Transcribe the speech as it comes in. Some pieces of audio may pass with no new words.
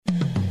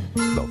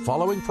The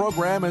following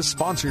program is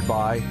sponsored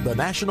by the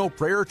National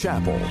Prayer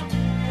Chapel.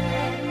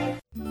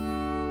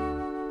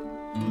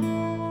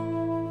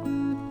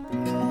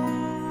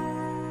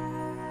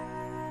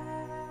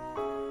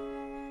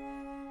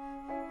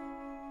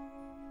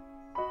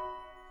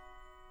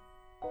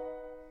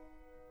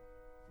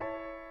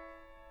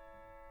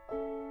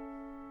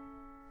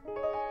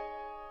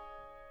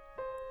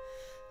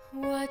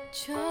 What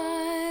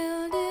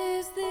child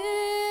is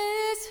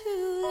this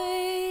who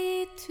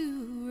lay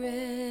to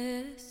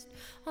rest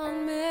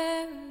on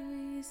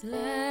Mary's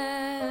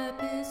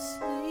lap is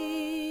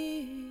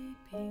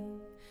sleeping,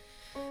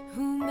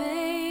 whom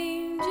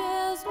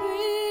angels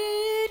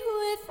greet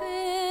with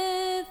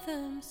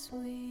anthem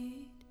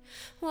sweet,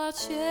 while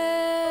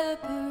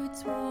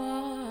shepherds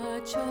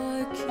watch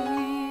are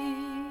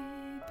keeping?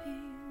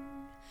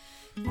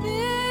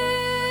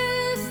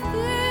 This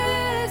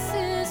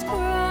is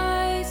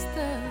Christ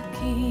the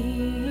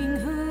King,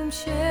 whom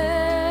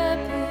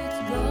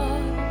shepherds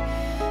guard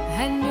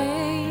and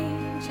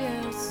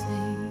angels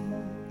sing.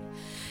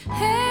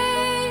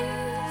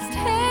 Haste,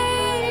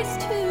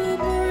 haste to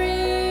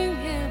bring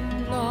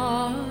him,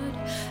 Lord,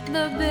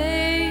 the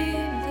babe,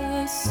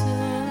 the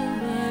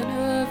Son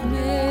of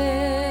Mary.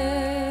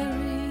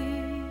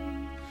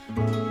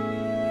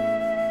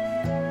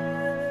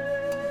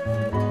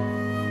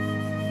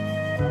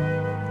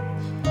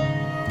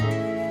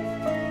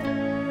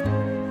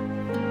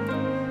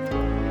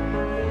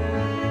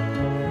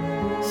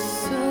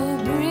 So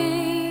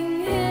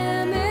bring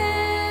him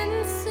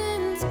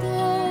incense,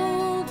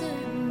 gold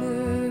and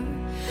myrrh,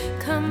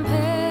 come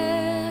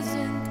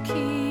peasant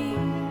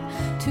king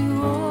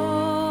to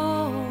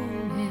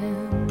own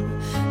him,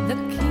 the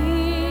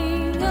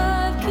King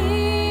of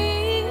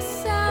kings,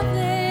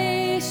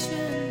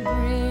 salvation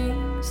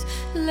brings.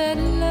 Let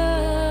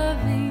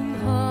loving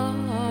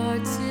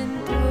hearts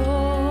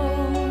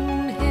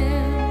enthrone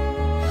him.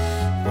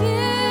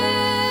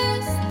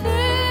 This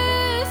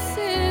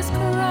is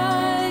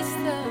Christ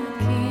the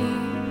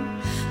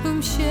King,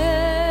 whom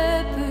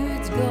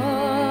shepherds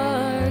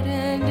guard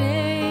and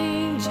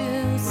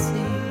angels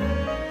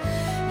sing.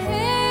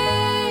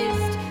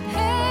 Haste,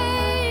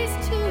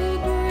 haste to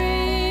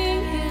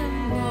bring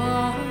him,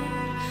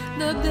 Lord,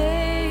 the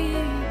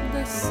babe,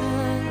 the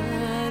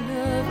Son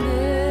of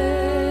Mary.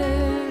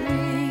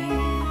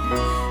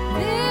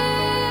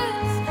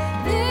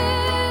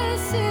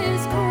 This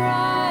is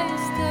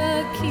Christ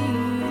the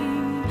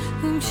King,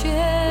 whom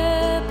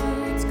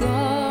shepherds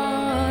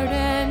guard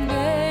and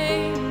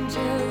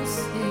angels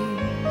sing.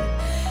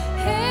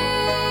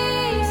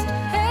 Haste,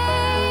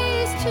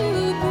 haste to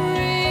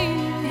bring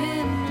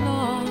him,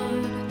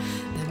 Lord,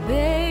 the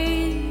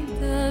babe,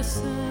 the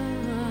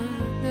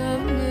Son of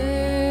Mary.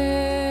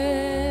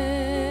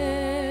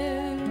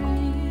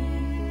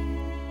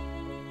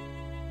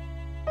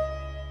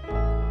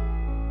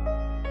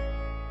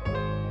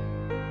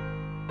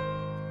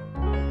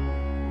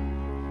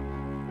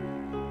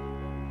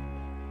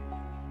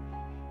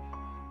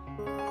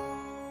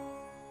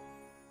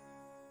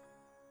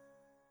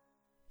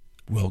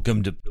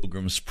 Welcome to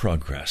Pilgrim's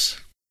Progress.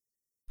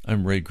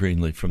 I'm Ray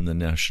Greenley from the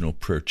National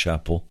Prayer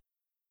Chapel.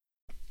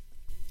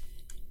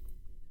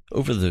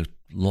 Over the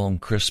long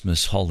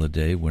Christmas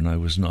holiday, when I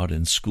was not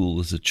in school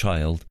as a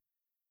child,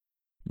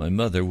 my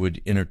mother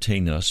would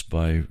entertain us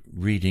by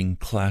reading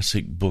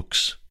classic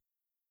books,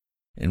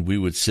 and we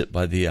would sit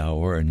by the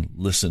hour and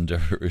listen to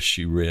her as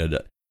she read.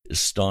 It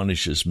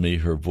astonishes me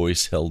her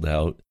voice held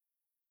out.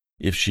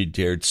 If she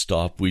dared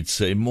stop, we'd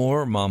say,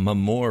 "More, Mama,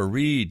 more,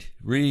 read,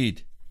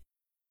 read."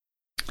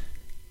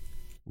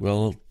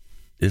 Well,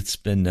 it's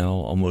been now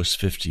almost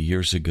 50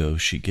 years ago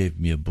she gave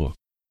me a book.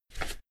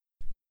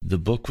 The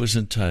book was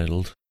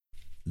entitled,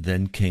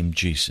 Then Came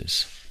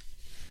Jesus.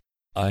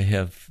 I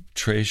have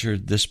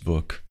treasured this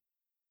book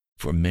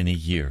for many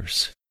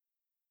years.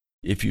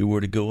 If you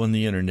were to go on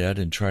the internet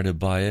and try to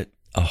buy it,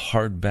 a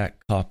hardback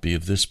copy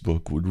of this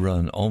book would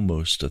run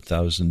almost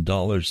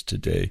 $1,000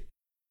 today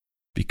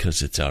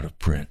because it's out of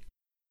print.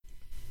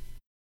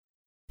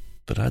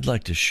 But I'd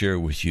like to share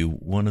with you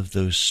one of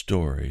those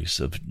stories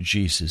of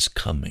Jesus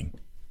coming.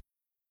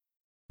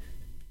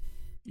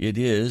 It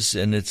is,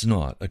 and it's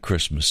not, a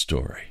Christmas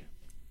story.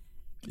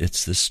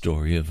 It's the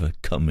story of a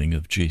coming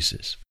of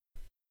Jesus.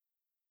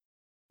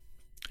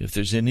 If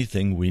there's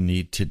anything we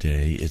need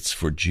today, it's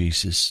for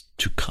Jesus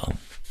to come.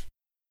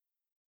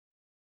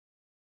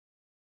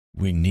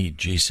 We need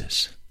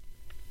Jesus.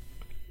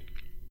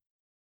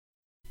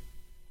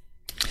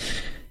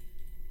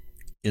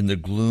 In the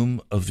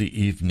gloom of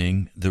the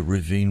evening, the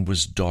ravine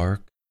was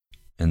dark,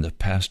 and the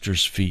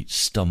pastor's feet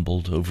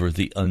stumbled over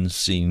the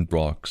unseen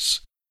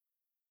rocks.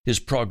 His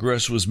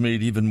progress was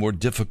made even more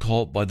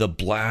difficult by the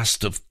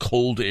blast of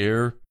cold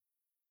air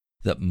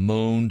that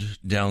moaned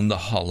down the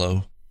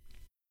hollow.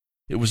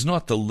 It was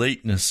not the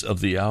lateness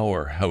of the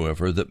hour,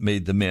 however, that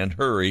made the man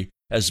hurry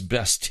as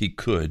best he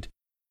could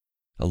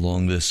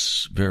along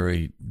this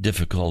very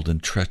difficult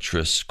and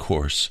treacherous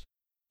course.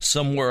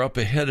 Somewhere up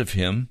ahead of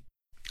him,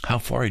 how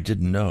far he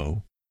didn't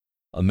know,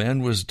 a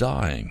man was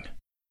dying.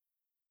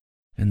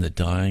 and the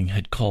dying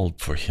had called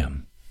for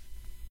him.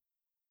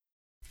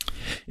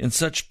 In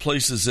such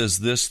places as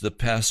this, the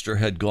pastor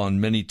had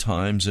gone many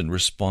times in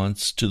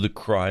response to the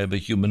cry of a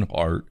human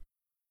heart.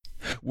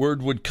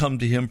 Word would come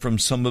to him from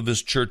some of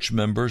his church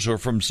members or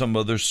from some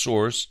other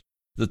source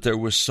that there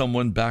was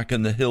someone back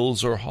in the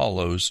hills or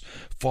hollows,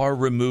 far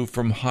removed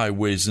from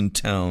highways and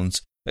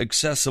towns,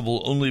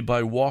 accessible only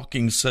by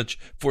walking such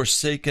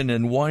forsaken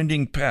and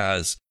winding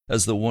paths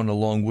as the one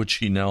along which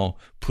he now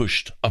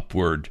pushed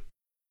upward.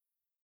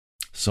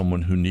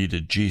 Someone who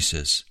needed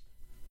Jesus,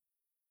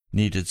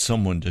 needed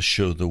someone to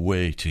show the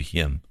way to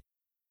him.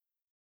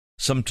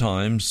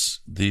 Sometimes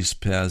these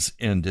paths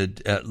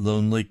ended at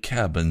lonely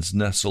cabins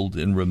nestled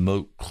in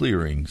remote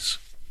clearings.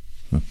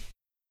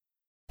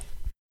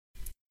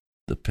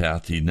 The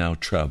path he now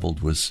traveled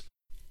was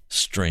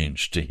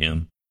strange to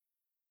him.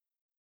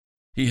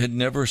 He had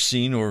never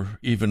seen or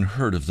even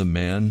heard of the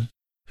man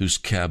whose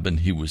cabin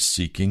he was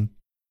seeking.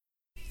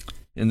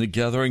 In the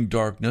gathering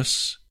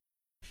darkness,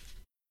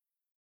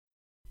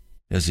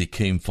 as he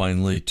came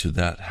finally to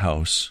that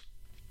house,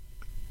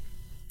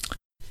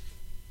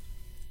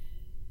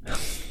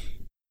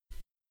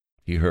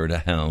 he heard a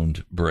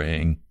hound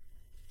braying.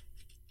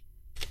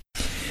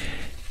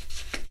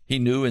 He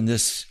knew in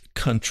this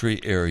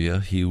country area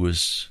he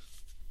was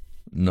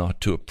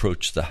not to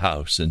approach the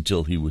house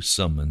until he was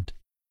summoned.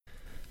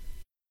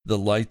 The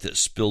light that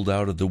spilled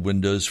out of the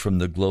windows from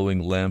the glowing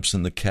lamps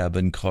in the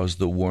cabin caused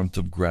the warmth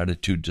of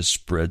gratitude to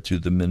spread through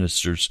the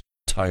minister's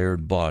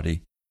tired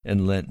body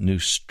and lent new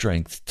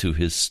strength to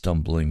his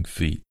stumbling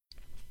feet.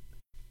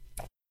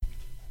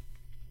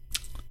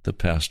 The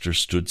pastor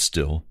stood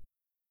still.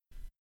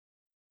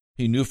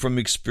 He knew from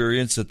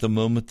experience that the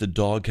moment the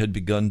dog had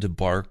begun to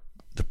bark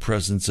the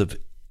presence of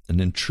an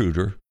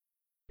intruder,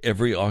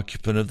 every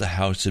occupant of the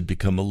house had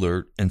become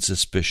alert and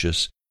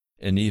suspicious,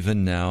 and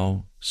even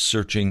now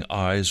searching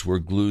eyes were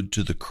glued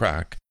to the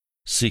crack,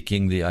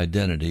 seeking the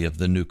identity of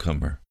the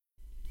newcomer.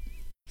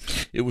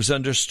 It was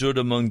understood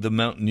among the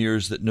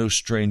mountaineers that no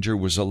stranger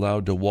was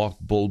allowed to walk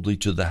boldly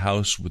to the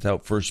house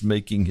without first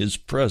making his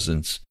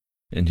presence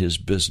and his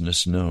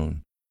business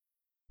known.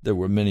 There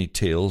were many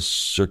tales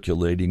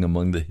circulating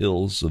among the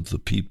hills of the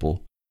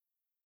people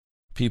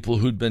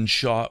who'd been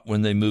shot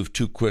when they moved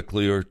too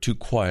quickly or too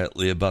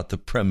quietly about the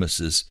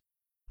premises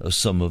of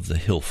some of the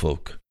hill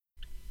folk.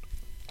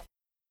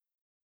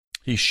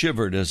 He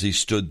shivered as he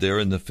stood there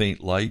in the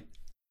faint light.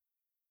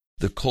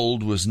 The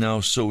cold was now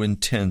so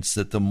intense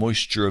that the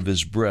moisture of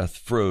his breath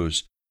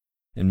froze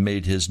and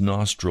made his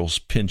nostrils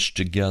pinch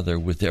together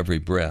with every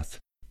breath.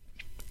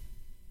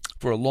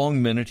 For a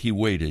long minute he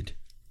waited,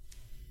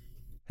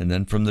 and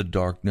then from the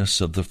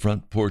darkness of the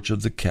front porch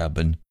of the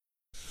cabin,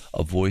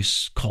 a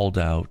voice called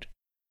out,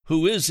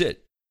 "Who is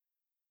it?"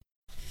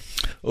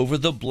 Over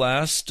the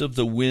blast of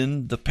the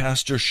wind, the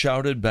pastor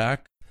shouted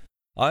back,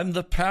 "I'm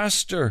the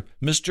pastor.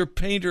 Mr.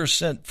 Painter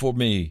sent for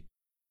me.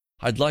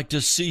 I'd like to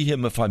see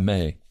him if I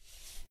may."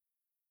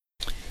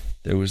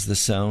 There was the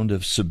sound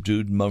of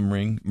subdued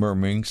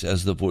murmurings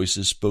as the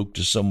voices spoke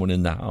to someone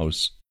in the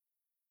house.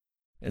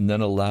 And then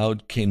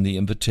aloud came the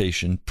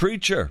invitation,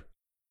 "Preacher,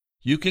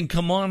 you can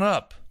come on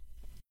up."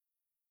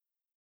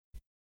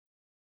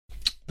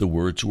 The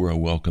words were a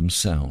welcome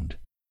sound.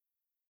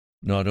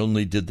 Not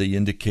only did they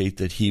indicate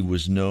that he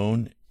was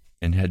known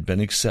and had been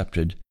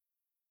accepted,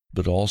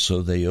 but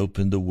also they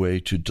opened the way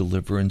to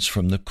deliverance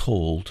from the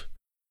cold,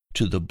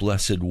 to the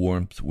blessed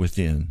warmth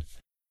within,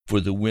 for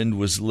the wind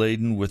was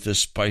laden with the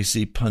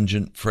spicy,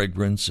 pungent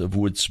fragrance of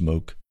wood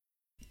smoke.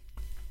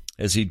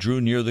 As he drew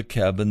near the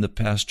cabin, the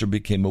pastor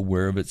became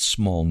aware of its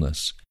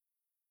smallness.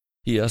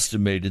 He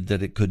estimated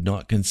that it could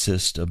not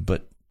consist of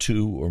but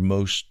 2 or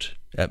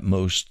at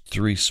most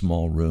 3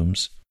 small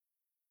rooms.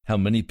 How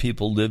many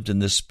people lived in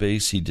this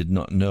space he did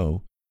not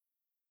know,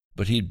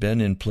 but he'd been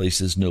in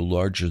places no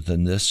larger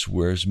than this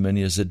where as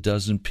many as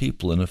 12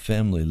 people in a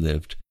family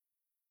lived.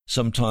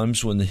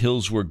 Sometimes when the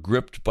hills were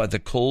gripped by the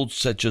cold,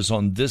 such as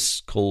on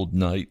this cold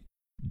night,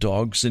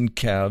 dogs and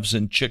calves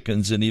and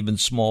chickens and even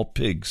small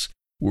pigs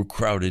were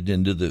crowded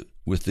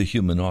with the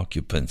human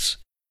occupants.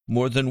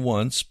 More than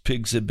once,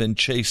 pigs had been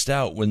chased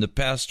out when the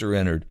pastor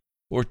entered,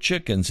 or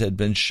chickens had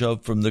been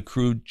shoved from the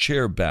crude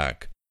chair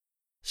back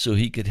so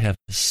he could have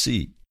a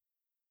seat.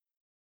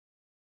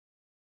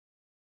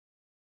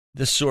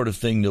 This sort of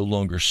thing no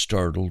longer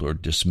startled or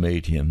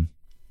dismayed him.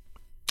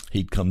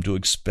 He'd come to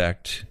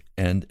expect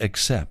and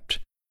accept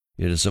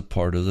it as a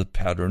part of the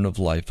pattern of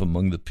life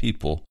among the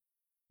people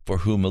for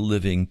whom a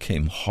living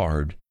came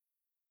hard,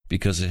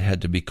 because it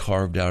had to be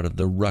carved out of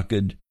the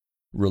rugged,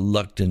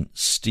 reluctant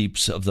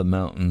steeps of the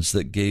mountains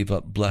that gave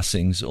up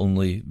blessings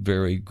only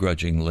very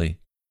grudgingly.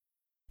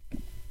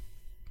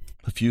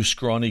 A few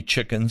scrawny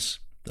chickens,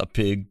 a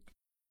pig,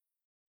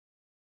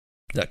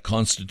 that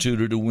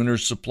constituted a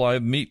winter's supply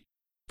of meat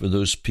for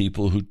those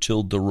people who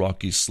tilled the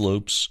rocky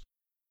slopes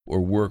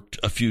or worked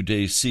a few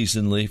days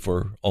seasonally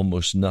for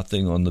almost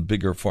nothing on the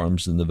bigger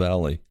farms in the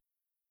valley.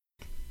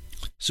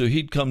 So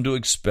he'd come to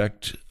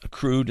expect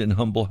crude and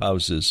humble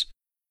houses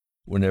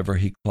whenever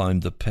he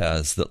climbed the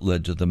paths that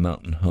led to the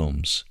mountain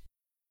homes.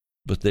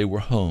 but they were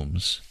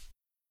homes,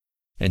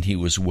 and he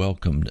was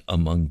welcomed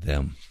among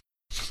them.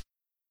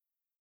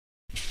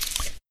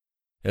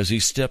 As he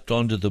stepped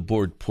onto the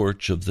board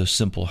porch of the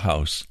simple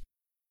house,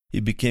 he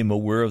became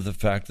aware of the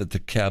fact that the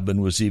cabin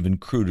was even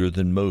cruder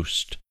than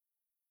most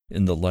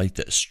in the light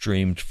that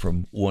streamed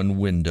from one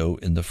window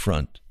in the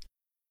front.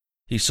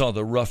 He saw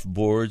the rough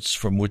boards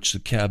from which the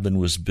cabin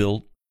was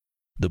built.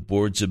 The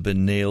boards had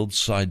been nailed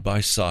side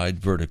by side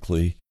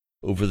vertically.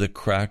 Over the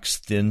cracks,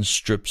 thin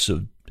strips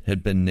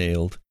had been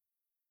nailed.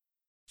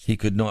 He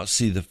could not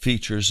see the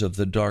features of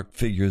the dark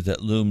figure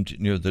that loomed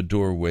near the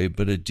doorway,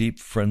 but a deep,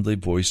 friendly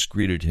voice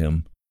greeted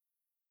him.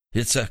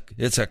 It's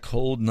a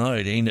cold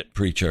night, ain't it,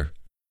 preacher?"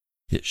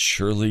 "It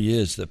surely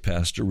is," the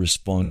pastor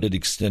responded,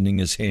 extending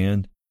his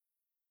hand.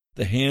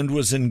 The hand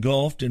was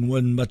engulfed in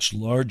one much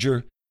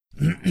larger,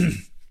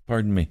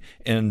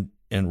 and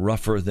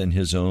rougher than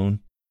his own.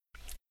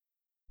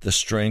 The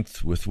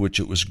strength with which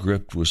it was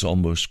gripped was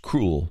almost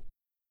cruel.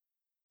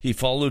 He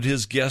followed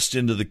his guest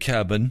into the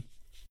cabin,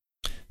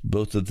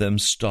 both of them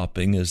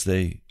stopping as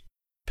they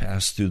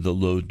passed through the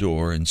low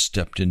door and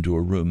stepped into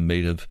a room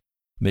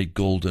made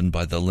golden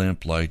by the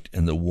lamplight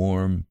and the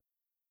warmth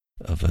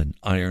of an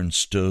iron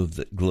stove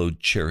that glowed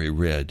cherry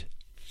red.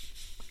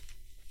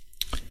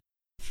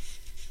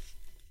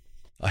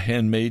 A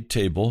handmade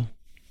table,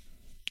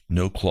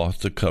 no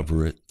cloth to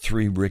cover it,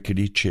 3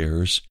 rickety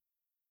chairs,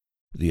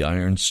 the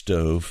iron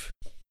stove,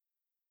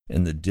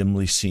 and the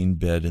dimly seen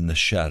bed in the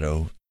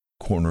shadow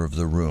corner of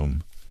the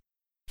room.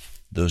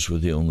 Those were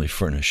the only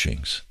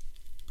furnishings.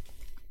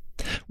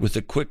 With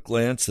a quick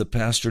glance, the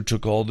pastor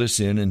took all this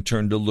in and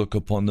turned to look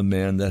upon the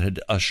man that had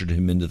ushered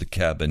him into the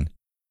cabin.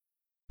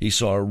 He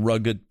saw a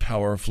rugged,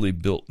 powerfully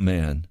built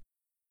man.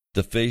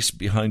 The face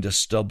behind a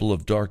stubble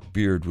of dark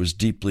beard was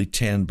deeply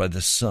tanned by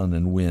the sun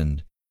and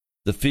wind.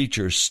 The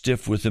features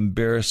stiff with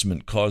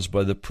embarrassment caused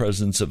by the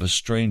presence of a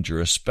stranger,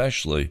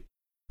 especially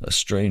a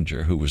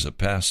stranger who was a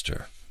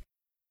pastor.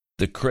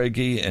 The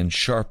craggy and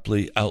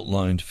sharply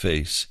outlined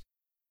face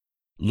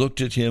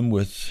looked at him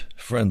with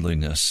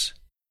friendliness.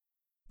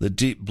 The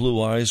deep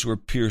blue eyes were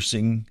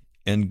piercing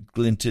and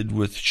glinted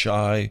with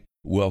shy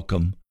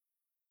welcome.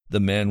 The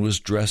man was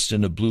dressed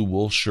in a blue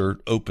wool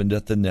shirt, opened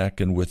at the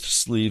neck and with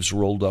sleeves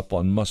rolled up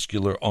on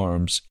muscular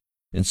arms,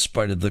 in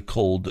spite of the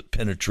cold that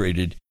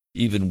penetrated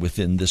even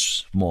within this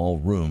small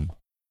room.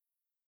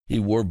 He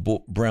wore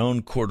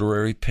brown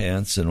corduroy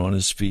pants and on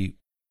his feet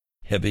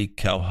heavy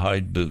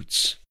cowhide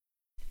boots.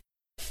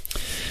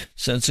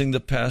 Sensing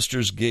the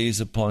pastor's gaze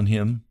upon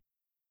him,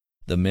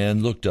 the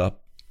man looked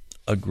up,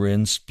 a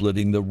grin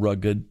splitting the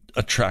rugged,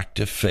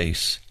 attractive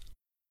face.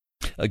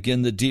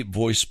 Again the deep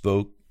voice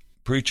spoke.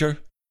 "Preacher,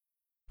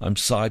 I'm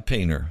Cy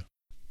Painter.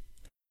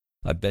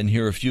 I've been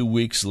here a few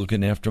weeks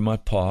looking after my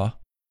pa,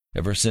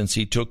 ever since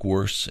he took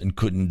worse and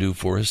couldn't do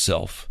for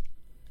himself."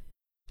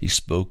 He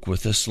spoke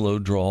with a slow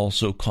drawl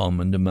so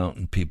common to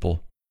mountain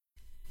people.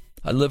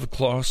 "I live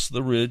across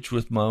the ridge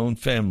with my own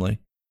family.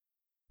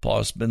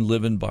 Pa's been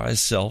living by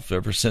himself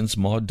ever since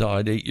Ma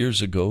died 8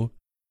 years ago.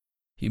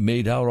 He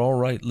made out all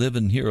right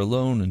living here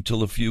alone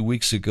until a few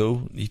weeks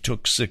ago. He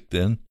took sick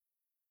then.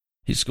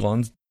 He's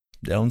gone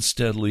down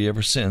steadily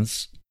ever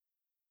since.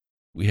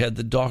 We had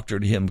the doctor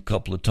to him a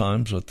couple of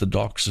times, but the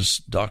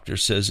doctor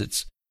says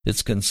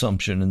it's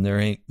consumption and there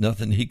ain't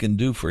nothing he can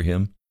do for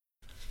him.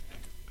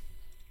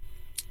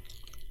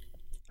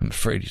 I'm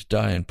afraid he's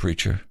dying,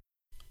 preacher.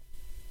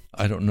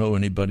 I don't know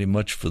anybody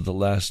much for the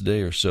last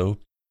day or so.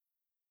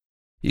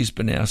 He's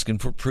been asking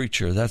for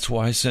preacher. That's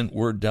why I sent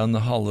word down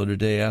the hollow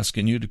today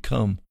asking you to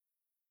come.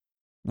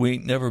 We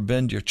ain't never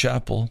been to your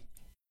chapel,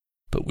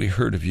 but we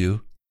heard of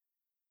you.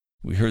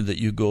 We heard that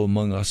you go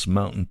among us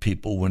mountain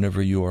people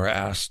whenever you are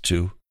asked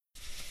to."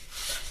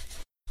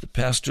 The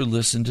pastor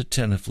listened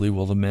attentively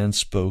while the man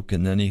spoke,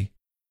 and then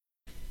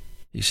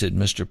he said,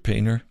 "Mr.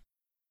 Painter,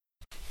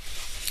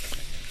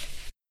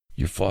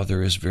 your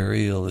father is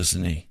very ill,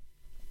 isn't he?"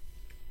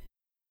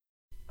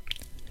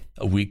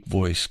 A weak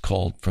voice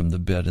called from the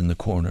bed in the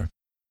corner.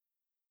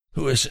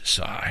 "Who is it,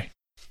 Cy?"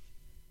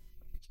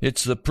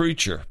 "It's the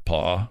preacher,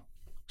 Pa,"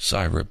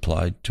 Cy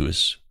replied to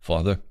his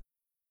father.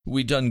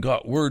 "We done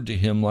got word to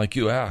him like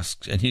you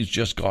asked, and he's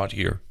just got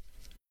here."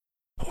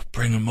 "Oh,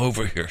 bring him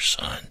over here,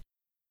 son."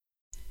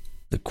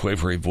 The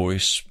quavery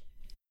voice,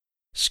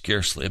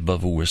 scarcely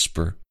above a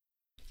whisper.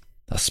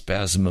 A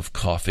spasm of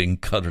coughing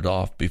cut it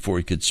off before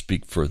he could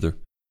speak further.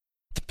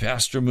 The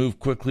pastor moved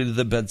quickly to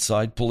the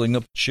bedside, pulling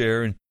up a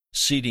chair and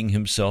seating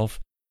himself.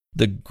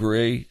 The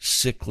gray,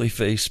 sickly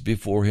face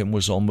before him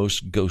was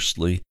almost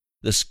ghostly.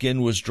 The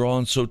skin was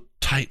drawn so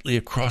tightly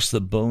across the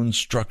bone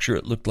structure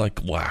it looked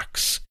like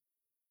wax.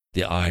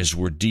 The eyes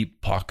were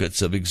deep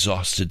pockets of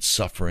exhausted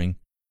suffering.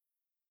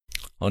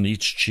 On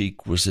each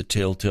cheek was a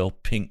telltale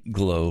pink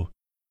glow.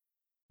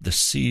 The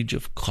siege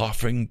of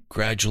coughing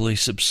gradually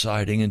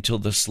subsiding until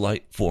the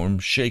slight form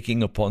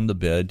shaking upon the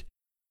bed,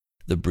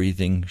 the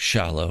breathing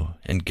shallow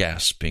and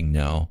gasping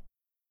now.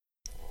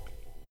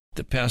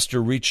 The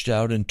pastor reached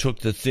out and took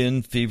the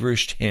thin,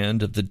 feverish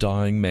hand of the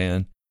dying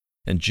man,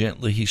 and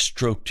gently he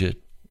stroked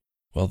it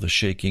while the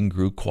shaking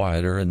grew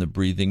quieter and the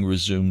breathing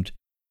resumed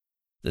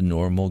the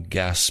normal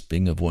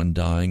gasping of one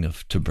dying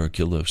of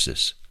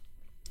tuberculosis.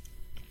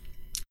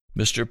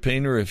 Mr.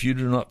 Painter, if you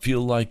do not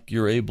feel like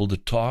you're able to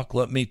talk,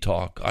 let me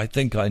talk. I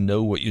think I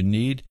know what you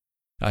need.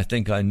 I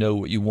think I know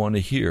what you want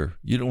to hear.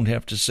 You don't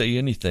have to say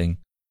anything.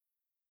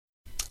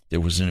 There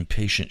was an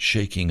impatient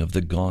shaking of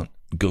the gaunt,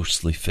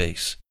 ghostly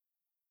face.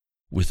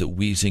 With a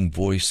wheezing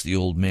voice, the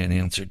old man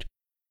answered,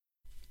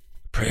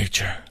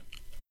 "Preacher,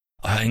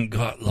 I ain't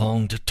got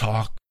long to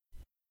talk,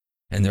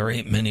 and there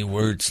ain't many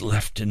words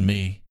left in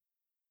me,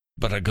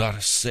 but I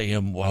gotta say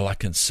 'em while I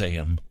can say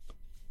 'em."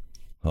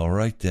 "All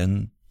right,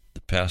 then,"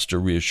 the pastor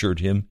reassured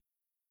him.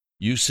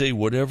 "You say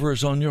whatever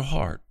is on your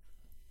heart.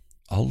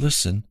 I'll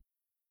listen,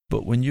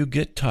 but when you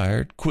get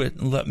tired, quit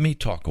and let me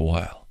talk a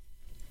while."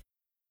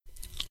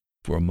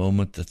 For a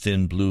moment, the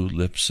thin blue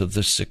lips of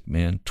the sick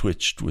man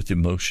twitched with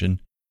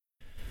emotion.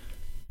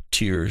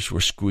 Tears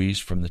were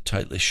squeezed from the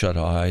tightly shut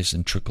eyes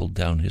and trickled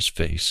down his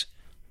face.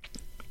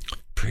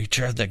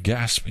 "Preacher," the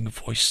gasping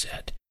voice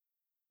said,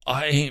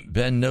 "I ain't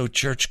been no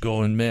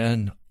church-going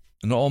man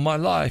in all my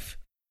life.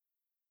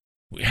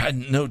 We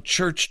hadn't no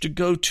church to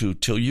go to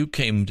till you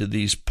came to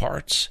these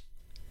parts.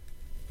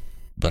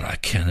 But I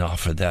can't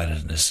offer that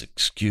as an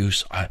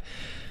excuse.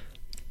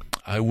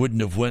 I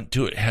wouldn't have went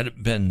to it had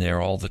it been there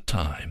all the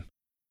time.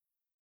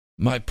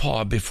 My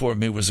pa before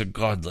me was a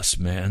godless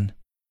man.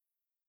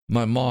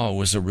 My ma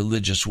was a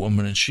religious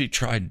woman, and she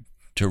tried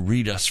to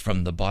read us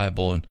from the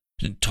Bible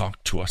and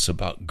talk to us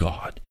about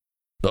God.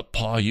 But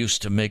pa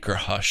used to make her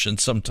hush, and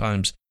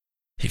sometimes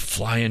he'd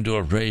fly into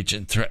a rage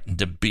and threaten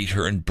to beat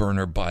her and burn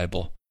her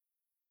Bible.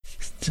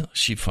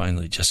 She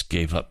finally just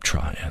gave up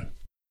trying.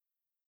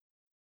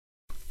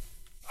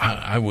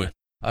 I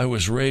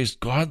was raised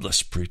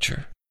godless,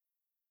 preacher,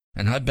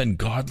 and I've been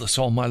godless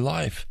all my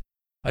life.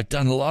 I've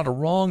done a lot of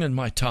wrong in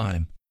my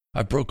time.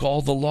 I broke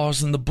all the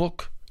laws in the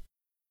book.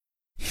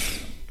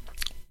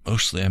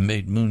 Mostly I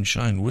made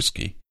moonshine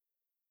whiskey.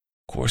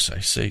 Of course, I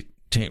say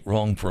 'tain't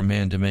wrong for a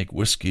man to make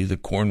whiskey. The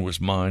corn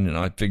was mine, and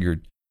I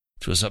figured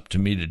 'twas up to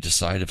me to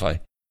decide if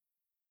I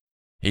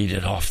ate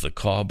it off the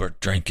cob or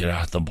drank it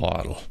out the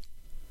bottle.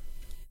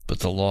 But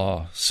the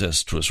law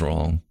says 'twas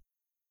wrong,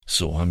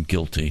 so I'm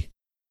guilty.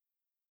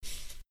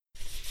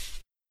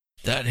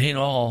 That ain't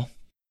all.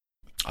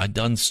 I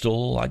done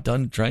stole, I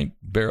done drank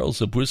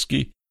barrels of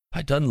whiskey,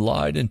 I done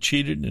lied and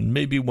cheated, and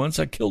maybe once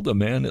I killed a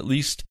man. At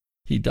least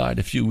he died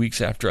a few weeks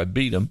after I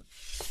beat him."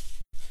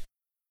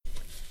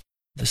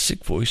 The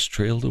sick voice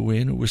trailed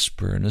away in a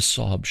whisper, and a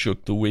sob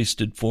shook the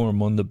wasted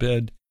form on the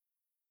bed.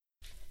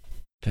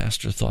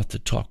 Pastor thought the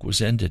talk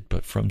was ended,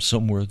 but from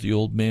somewhere the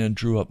old man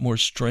drew up more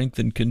strength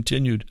and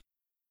continued,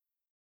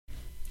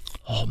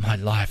 "All my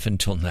life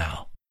until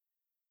now,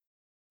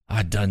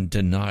 I done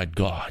denied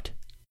God.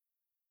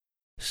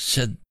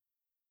 Said,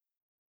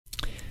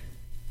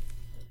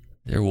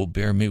 there will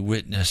bear me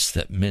witness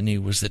that many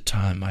was the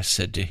time I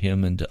said to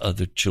him and to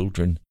other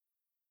children,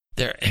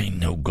 there ain't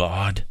no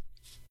God.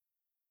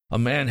 A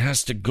man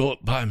has to go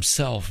it by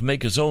himself,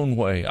 make his own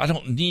way. I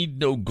don't need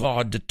no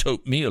God to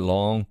tote me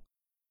along."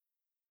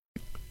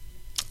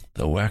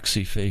 The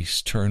waxy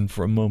face turned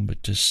for a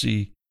moment to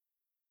see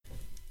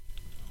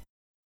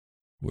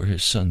where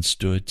his son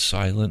stood,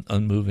 silent,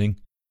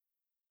 unmoving,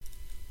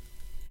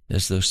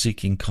 as though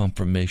seeking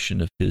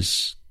confirmation of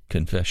his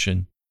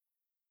confession.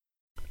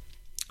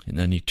 And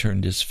then he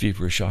turned his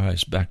feverish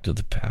eyes back to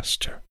the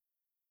pastor.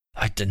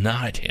 "I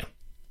denied him.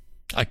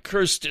 I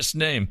cursed his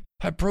name.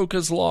 I broke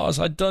his laws.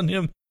 I done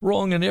him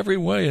wrong in every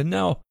way, and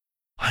now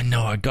I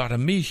know I gotta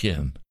meet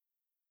him.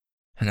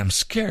 And I'm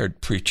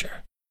scared,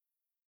 preacher.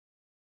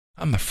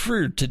 I'm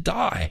afraid to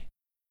die."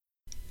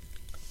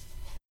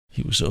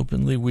 He was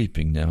openly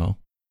weeping now.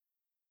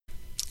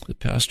 The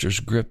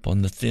pastor's grip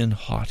on the thin,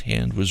 hot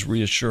hand was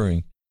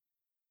reassuring,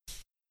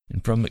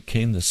 and from it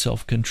came the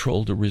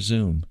self-control to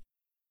resume.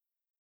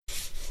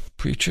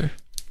 "Preacher,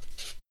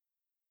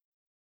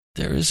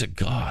 there is a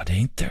God,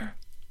 ain't there?"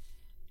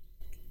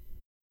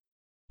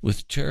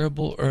 With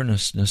terrible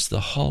earnestness,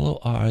 the hollow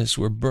eyes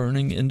were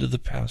burning into the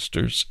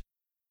pastor's.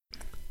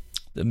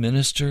 The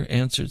minister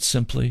answered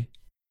simply,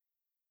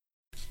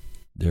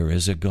 "There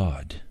is a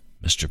God,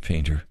 Mr.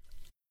 Painter."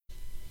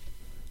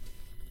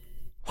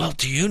 "Well,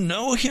 do you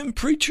know him,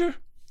 preacher?"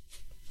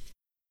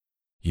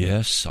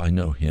 "Yes, I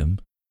know him.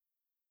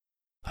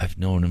 I've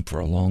known him for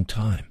a long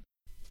time."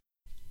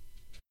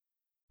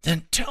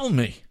 "Then tell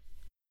me,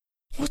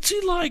 what's he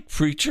like,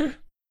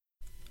 preacher?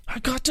 I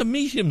got to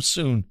meet him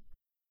soon.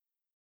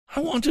 I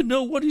want to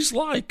know what he's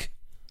like."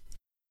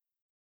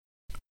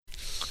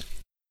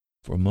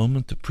 For a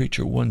moment, the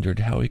preacher wondered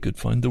how he could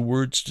find the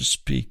words to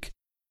speak.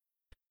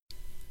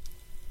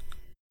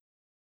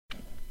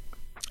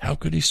 How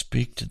could he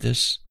speak to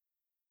this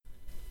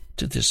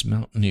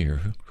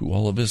mountaineer who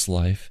all of his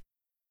life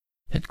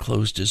had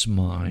closed his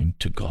mind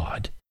to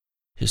God,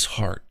 his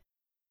heart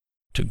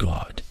to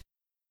God,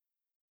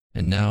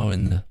 and now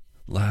in the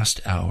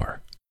last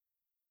hour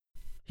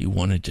he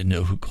wanted to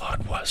know who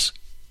God was?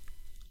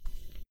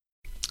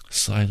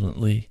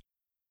 Silently,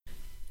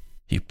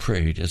 He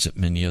prayed, as at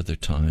many other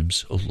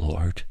times, O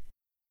Lord,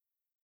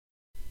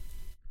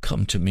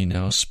 come to me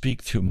now,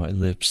 speak through my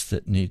lips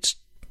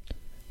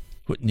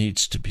what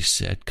needs to be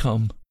said.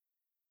 Come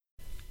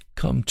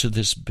to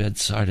this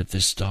bedside of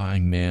this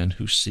dying man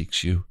who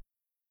seeks you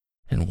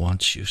and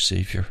wants you,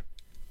 Savior.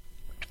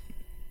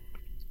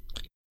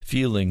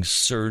 Feelings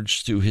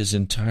surged through his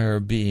entire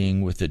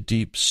being with a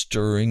deep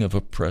stirring of a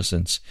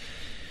presence.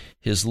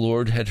 His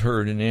Lord had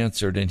heard and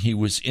answered, and he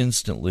was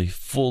instantly,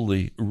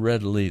 fully,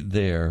 readily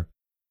there.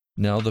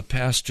 Now the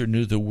pastor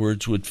knew the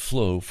words would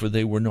flow, for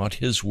they were not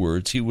his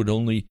words. He would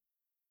only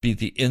be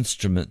the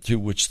instrument through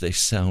which they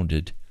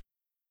sounded.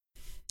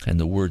 And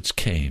the words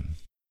came.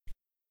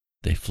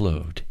 They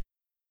flowed.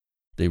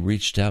 They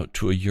reached out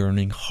to a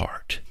yearning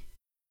heart,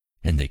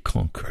 and they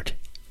conquered.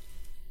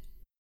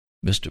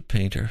 Mr.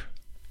 Painter,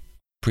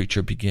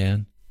 preacher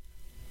began,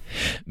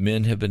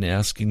 men have been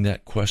asking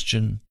that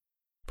question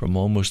from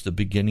almost the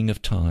beginning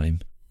of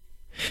time.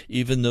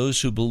 Even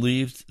those who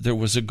believed there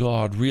was a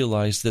God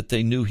realized that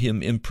they knew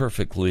him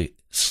imperfectly,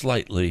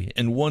 slightly,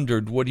 and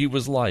wondered what he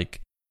was like.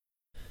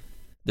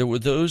 There were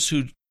those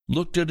who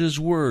looked at his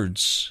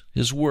words,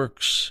 his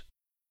works,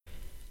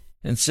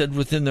 and said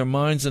within their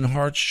minds and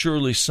hearts,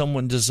 surely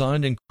someone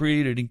designed and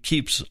created and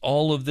keeps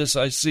all of this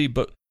I see,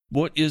 but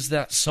what is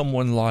that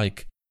someone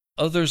like?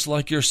 Others,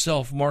 like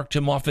yourself, marked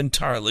him off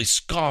entirely,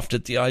 scoffed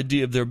at the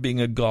idea of there being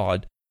a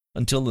God,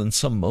 until in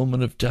some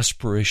moment of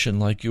desperation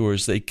like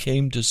yours, they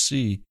came to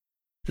see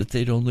that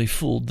they'd only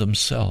fooled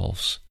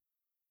themselves,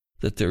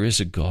 that there is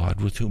a God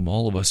with whom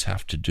all of us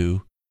have to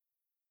do.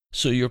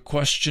 So your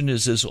question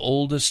is as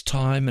old as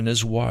time and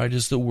as wide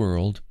as the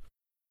world.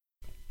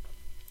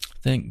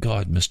 Thank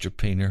God, Mr.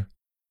 Painter.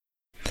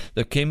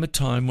 There came a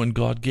time when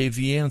God gave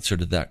the answer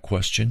to that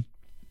question.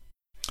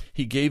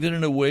 He gave it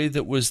in a way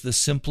that was the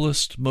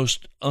simplest,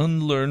 most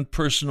unlearned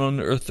person on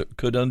earth that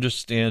could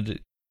understand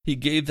it. He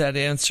gave that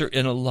answer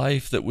in a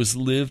life that was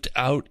lived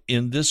out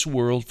in this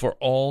world for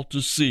all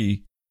to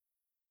see.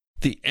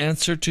 The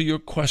answer to your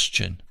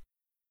question,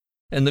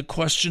 and the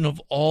question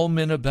of all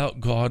men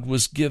about God,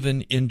 was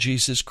given in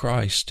Jesus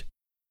Christ.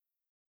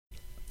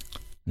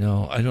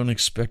 Now, I don't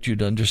expect you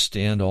to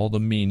understand all the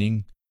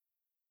meaning,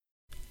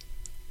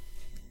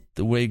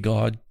 the way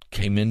God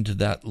came into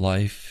that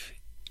life,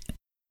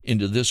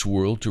 into this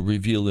world to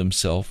reveal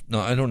himself. Now,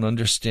 I don't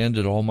understand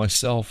it all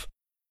myself.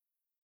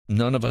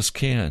 None of us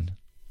can.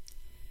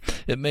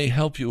 It may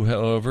help you,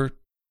 however,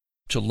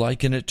 to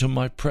liken it to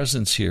my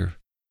presence here.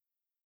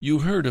 You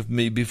heard of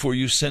me before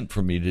you sent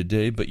for me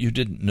today, but you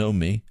didn't know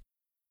me.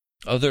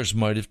 Others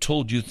might have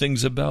told you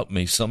things about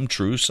me, some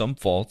true, some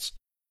false,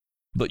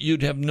 but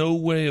you'd have no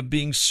way of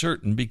being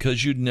certain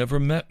because you'd never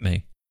met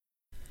me.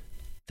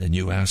 Then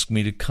you ask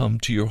me to come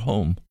to your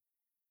home.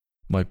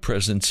 My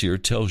presence here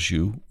tells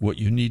you what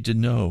you need to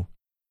know.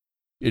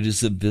 It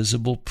is the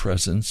visible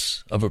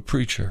presence of a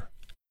preacher,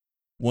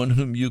 one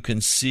whom you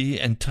can see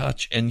and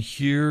touch and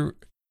hear,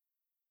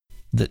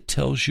 that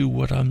tells you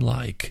what I'm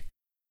like.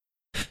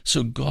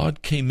 So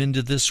God came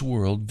into this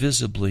world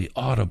visibly,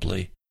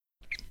 audibly.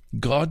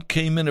 God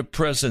came in a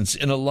presence,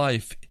 in a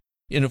life,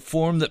 in a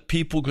form that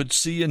people could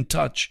see and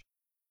touch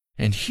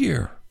and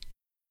hear.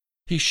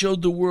 He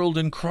showed the world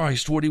in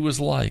Christ what he was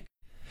like.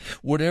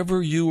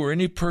 Whatever you or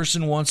any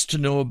person wants to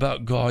know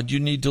about God, you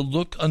need to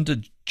look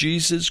unto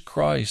Jesus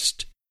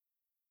Christ.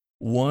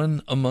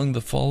 One among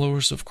the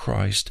followers of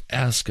Christ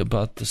asked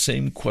about the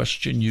same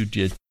question you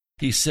did.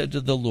 He said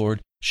to the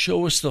Lord,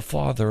 "Show us the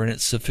Father, and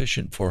it's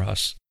sufficient for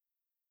us."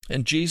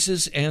 And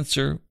Jesus'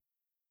 answer,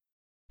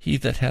 "He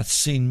that hath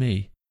seen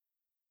me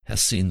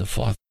has seen the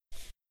Father."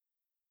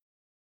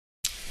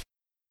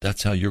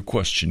 That's how your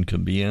question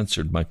can be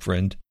answered, my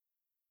friend.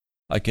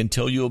 I can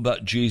tell you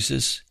about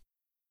Jesus,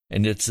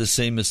 and it's the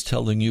same as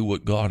telling you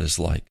what God is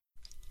like.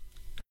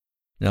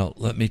 Now,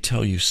 let me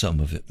tell you some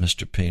of it,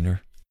 Mr.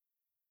 Painter.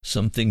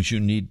 Some things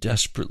you need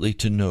desperately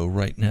to know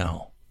right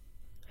now.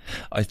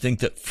 I think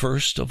that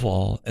first of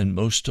all, and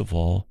most of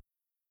all,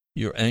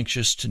 you're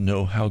anxious to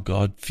know how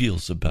God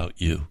feels about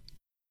you.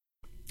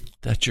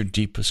 That's your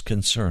deepest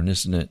concern,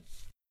 isn't it?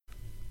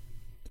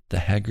 The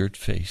haggard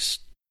face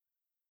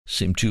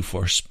seemed too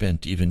far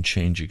spent to even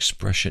change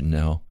expression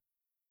now.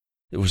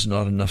 There was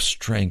not enough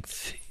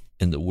strength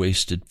in the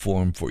wasted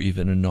form for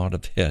even a nod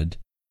of head,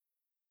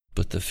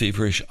 but the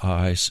feverish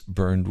eyes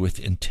burned with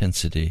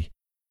intensity,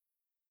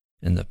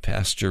 and the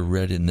pastor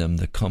read in them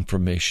the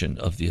confirmation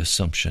of the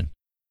assumption.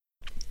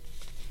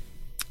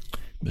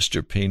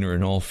 Mr. Painter,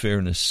 in all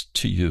fairness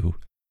to you,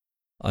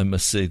 I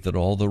must say that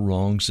all the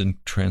wrongs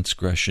and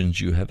transgressions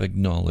you have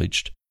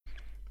acknowledged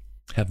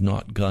have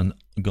not gone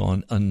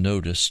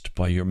unnoticed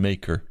by your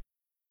Maker.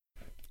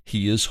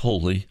 He is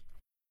holy,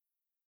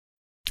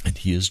 and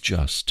he is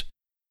just,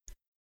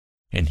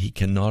 and he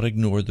cannot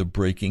ignore the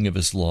breaking of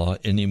his law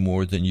any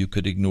more than you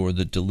could ignore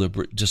the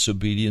deliberate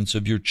disobedience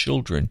of your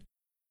children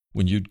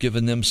when you'd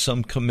given them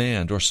some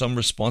command or some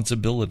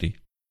responsibility.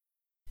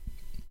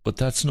 But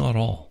that's not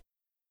all.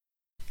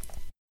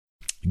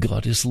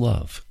 God is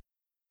love.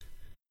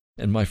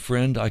 And my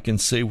friend, I can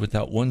say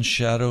without one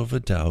shadow of a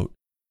doubt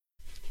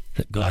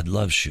that God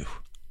loves you.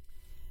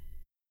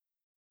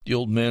 The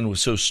old man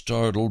was so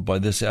startled by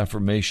this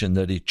affirmation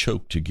that he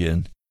choked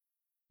again.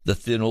 The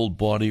thin old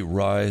body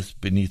writhed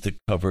beneath the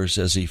covers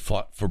as he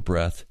fought for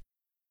breath.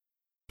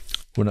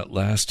 When at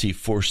last he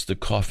forced the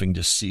coughing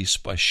to cease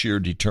by sheer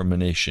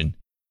determination,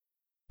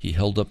 he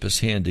held up his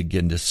hand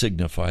again to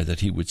signify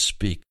that he would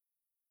speak.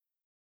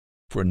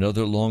 For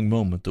another long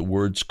moment the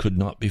words could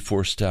not be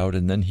forced out,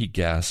 and then he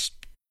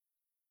gasped,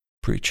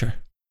 "Preacher,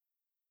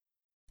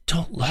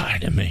 don't lie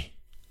to me.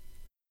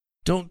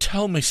 Don't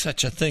tell me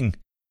such a thing.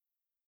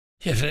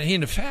 If it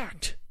ain't a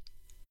fact.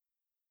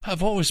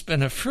 I've always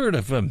been afeard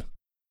of him.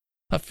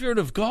 Afeard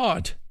of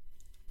God.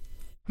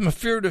 I'm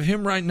afeard of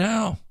him right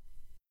now.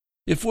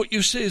 If what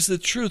you say is the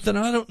truth, then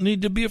I don't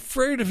need to be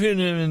afraid of him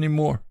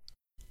anymore."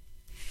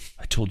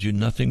 "I told you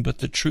nothing but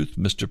the truth,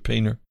 Mr.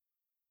 Painter,"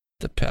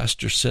 the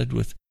pastor said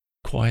with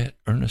quiet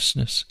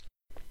earnestness.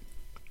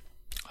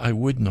 "I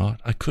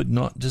could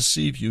not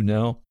deceive you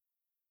now.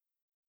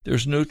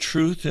 There's no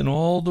truth in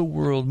all the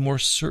world more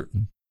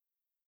certain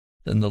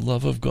than the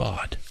love of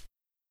God.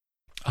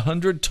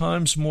 100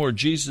 times more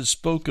Jesus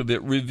spoke of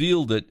it,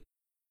 revealed it.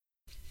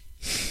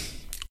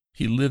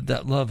 He lived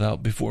that love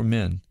out before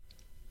men.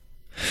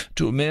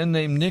 To a man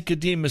named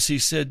Nicodemus he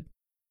said,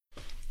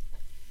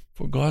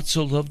 'For God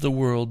so loved the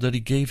world that he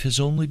gave his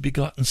only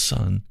begotten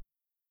Son,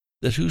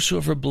 that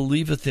whosoever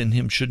believeth in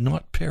him should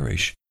not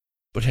perish,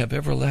 but have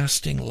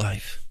everlasting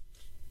life.'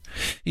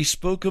 He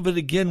spoke of it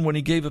again when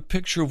he gave a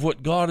picture of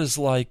what God is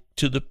like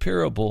to the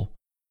parable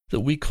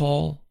that we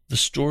call the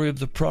story of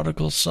the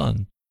prodigal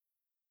son.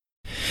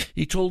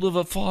 He told of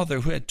a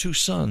father who had 2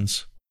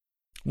 sons.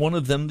 One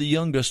of them, the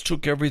youngest,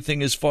 took everything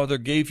his father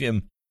gave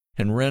him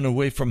and ran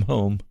away from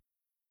home.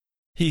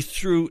 He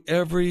threw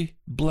every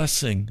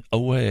blessing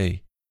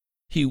away.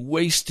 He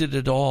wasted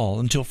it all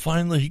until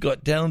finally he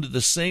got down to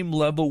the same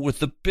level with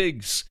the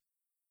pigs.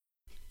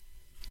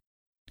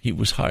 He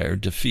was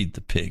hired to feed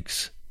the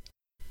pigs.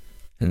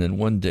 And then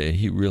one day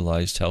he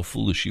realized how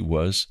foolish he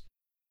was.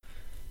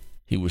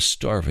 He was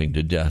starving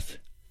to death.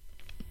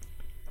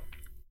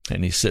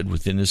 And he said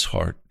within his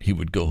heart he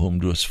would go home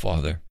to his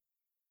father.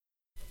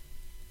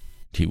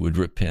 He would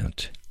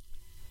repent.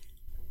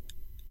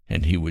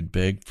 And he would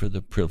beg for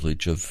the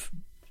privilege of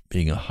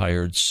being a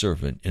hired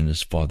servant in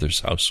his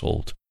father's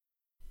household.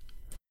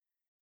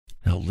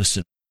 Now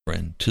listen,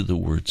 friend, to the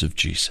words of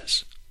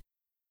Jesus.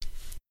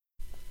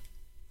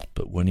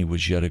 But when he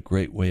was yet a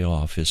great way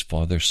off, his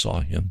father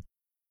saw him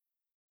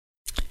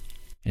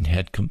and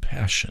had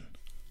compassion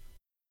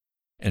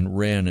and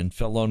ran and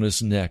fell on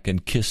his neck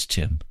and kissed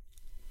him.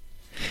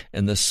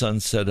 And the son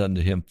said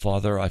unto him,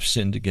 Father, I've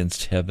sinned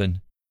against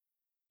heaven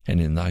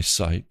and in thy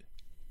sight,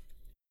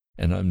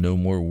 and I'm no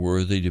more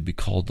worthy to be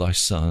called thy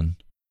son.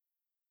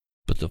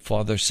 But the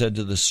father said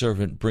to the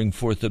servant, Bring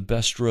forth the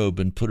best robe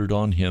and put it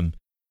on him,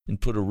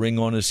 and put a ring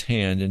on his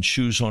hand and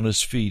shoes on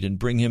his feet, and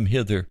bring him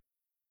hither.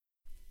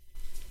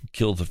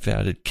 Kill the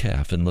fatted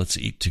calf, and let's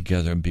eat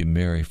together and be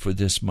merry. For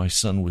this my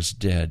son was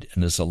dead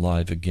and is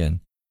alive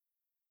again.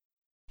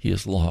 He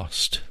is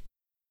lost,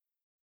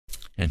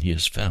 and he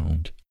is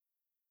found.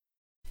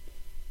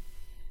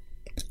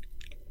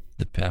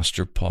 The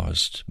pastor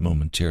paused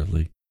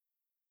momentarily,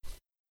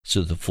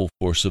 so the full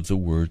force of the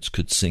words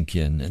could sink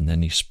in, and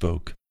then he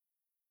spoke.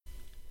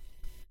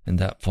 And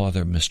that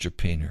father, Mr.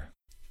 Painter,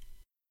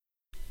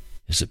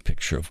 is a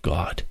picture of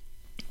God.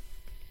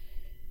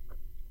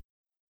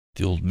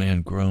 The old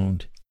man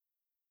groaned.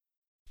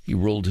 He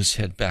rolled his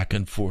head back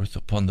and forth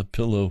upon the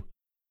pillow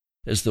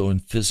as though in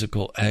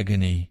physical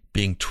agony,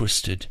 being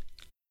twisted.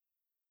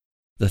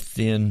 The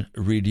thin,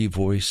 reedy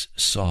voice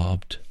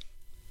sobbed.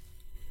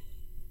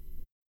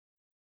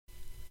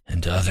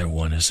 And the other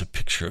one is a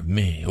picture of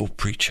me, oh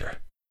preacher.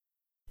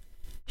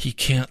 He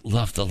can't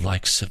love the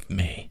likes of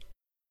me.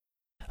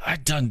 I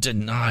done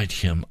denied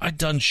him. I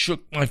done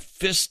shook my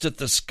fist at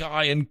the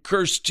sky and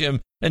cursed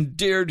him and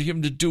dared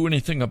him to do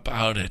anything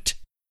about it.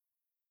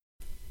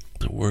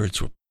 The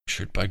words were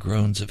pictured by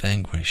groans of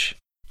anguish.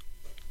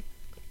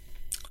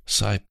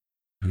 Cy,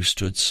 who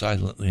stood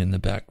silently in the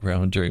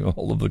background during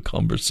all of the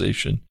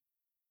conversation,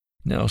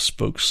 now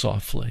spoke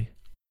softly.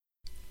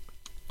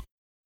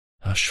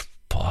 Hush,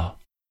 Pa.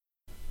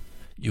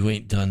 You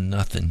ain't done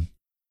nothing.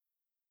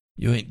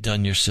 You ain't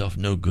done yourself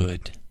no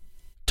good,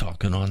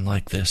 talking on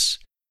like this.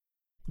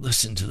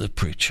 Listen to the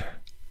preacher.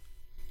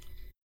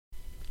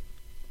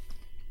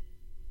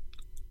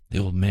 The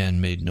old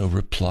man made no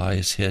reply.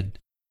 His head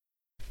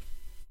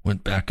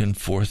went back and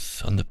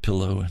forth on the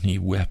pillow, and he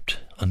wept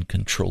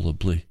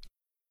uncontrollably.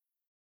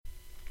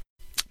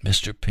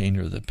 Mr.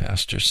 Painter, the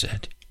pastor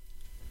said,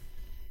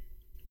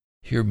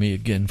 hear me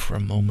again for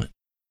a moment.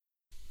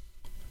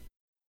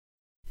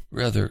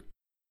 Rather,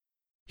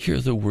 hear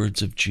the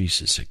words of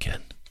Jesus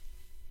again.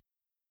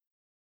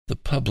 The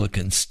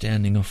publican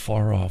standing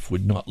afar off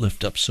would not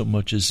lift up so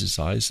much as his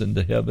eyes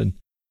into heaven,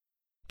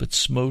 but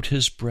smote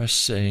his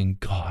breast, saying,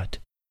 God,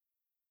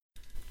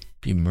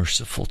 be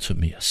merciful to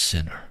me, a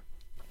sinner.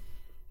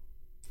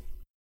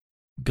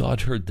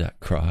 God heard that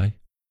cry.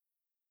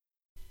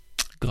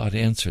 God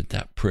answered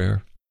that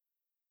prayer.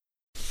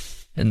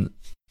 And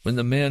when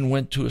the man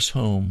went to his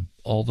home,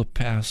 all the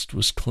past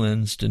was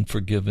cleansed and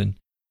forgiven.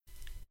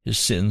 His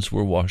sins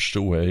were washed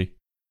away.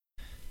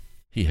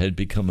 He had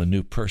become a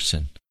new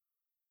person.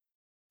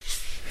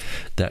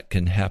 That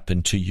can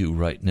happen to you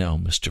right now,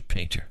 Mr.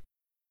 Painter.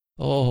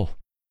 Oh,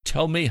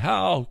 tell me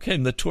how,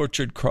 came the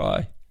tortured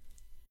cry.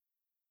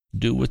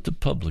 Do what the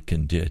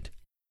publican did,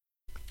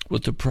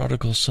 what the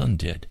prodigal son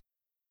did,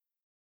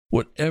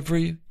 what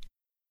every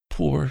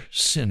poor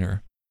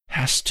sinner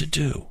has to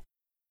do.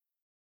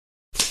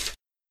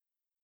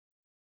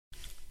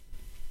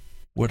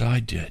 What I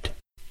did,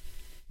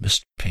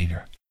 Mr.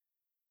 Painter.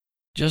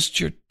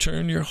 Just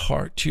turn your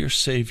heart to your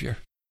Savior.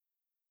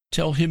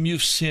 Tell him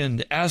you've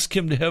sinned. Ask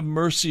him to have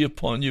mercy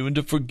upon you and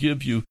to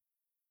forgive you.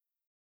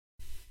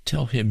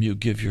 Tell him you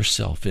give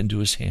yourself into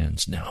his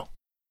hands now.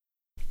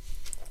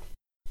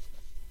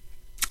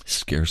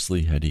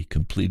 Scarcely had he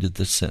completed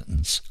the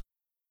sentence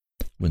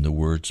when the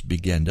words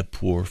began to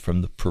pour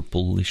from the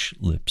purplish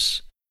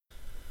lips.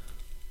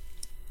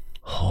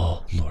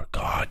 Oh, Lord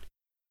God,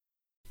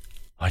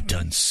 I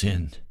done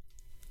sinned.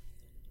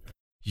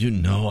 You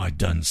know I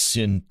done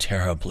sinned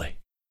terribly.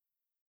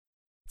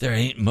 There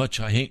ain't much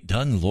I ain't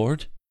done,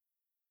 Lord.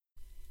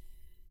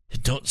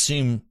 It don't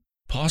seem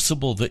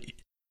possible that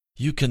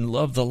you can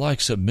love the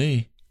likes of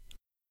me.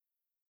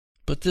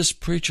 But this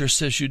preacher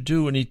says you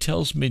do, and he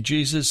tells me,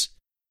 Jesus,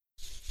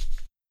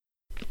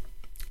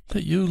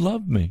 that you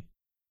love me.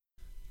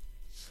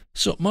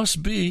 So it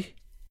must be,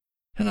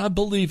 and I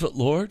believe it,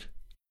 Lord.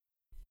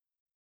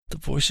 The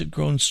voice had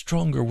grown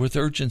stronger with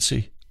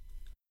urgency.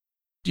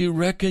 Do you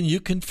reckon you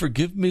can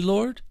forgive me,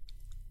 Lord?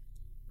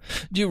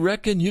 Do you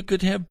reckon you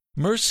could have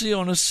mercy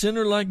on a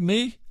sinner like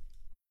me?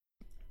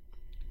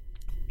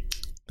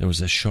 There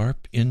was a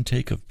sharp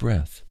intake of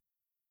breath,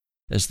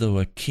 as though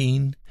a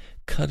keen,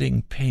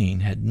 cutting pain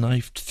had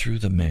knifed through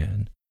the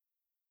man.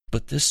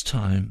 But this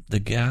time the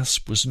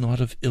gasp was not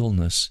of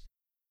illness.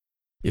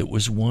 It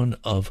was one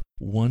of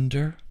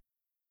wonder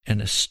and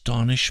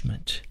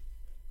astonishment.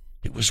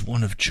 It was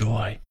one of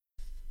joy.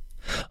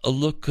 A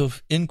look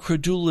of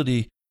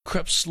incredulity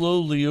crept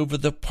slowly over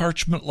the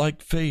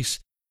parchment-like face.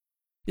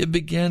 It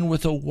began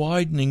with a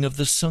widening of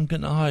the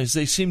sunken eyes.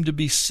 They seemed to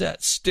be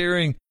set,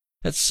 staring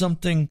at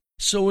something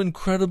so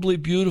incredibly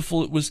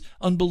beautiful it was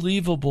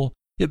unbelievable.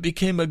 It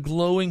became a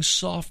glowing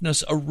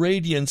softness, a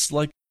radiance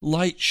like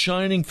light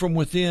shining from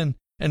within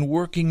and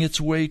working its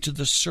way to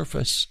the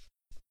surface.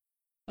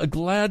 A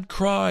glad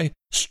cry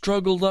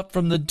struggled up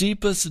from the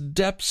deepest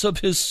depths of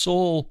his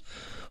soul.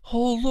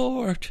 "Oh,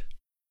 Lord!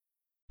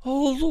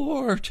 Oh,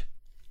 Lord!"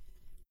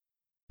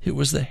 It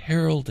was the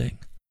heralding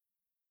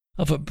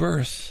of a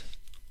birth.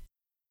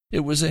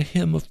 It was a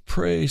hymn of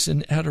praise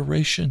and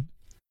adoration.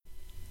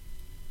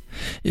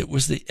 It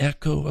was the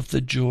echo of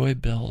the joy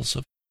bells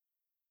of...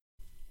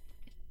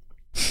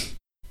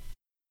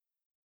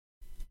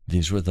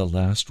 These were the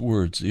last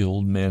words the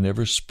old man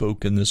ever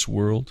spoke in this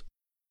world.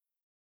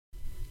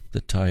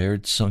 The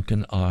tired,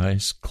 sunken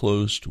eyes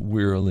closed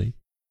wearily.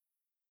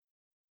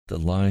 The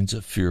lines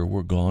of fear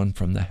were gone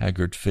from the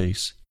haggard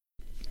face.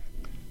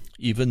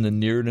 Even the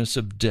nearness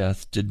of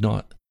death did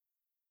not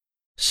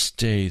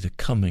stay the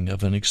coming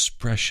of an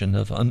expression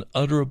of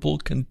unutterable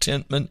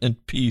contentment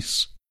and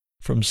peace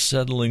from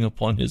settling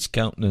upon his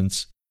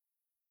countenance.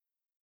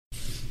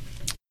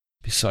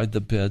 Beside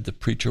the bed, the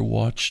preacher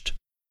watched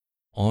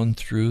on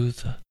through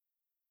the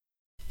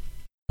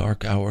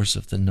dark hours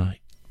of the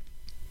night.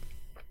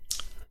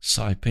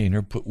 Cy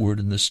Painter put wood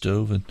in the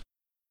stove and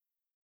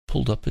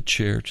pulled up a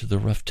chair to the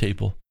rough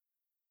table.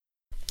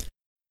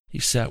 He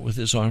sat with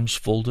his arms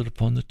folded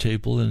upon the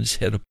table and his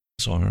head upon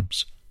his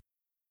arms.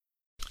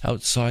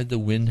 Outside, the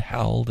wind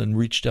howled and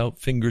reached out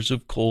fingers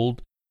of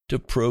cold to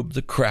probe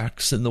the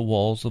cracks in the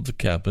walls of the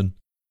cabin.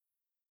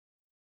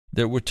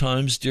 There were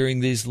times during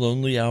these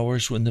lonely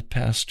hours when the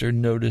pastor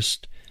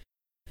noticed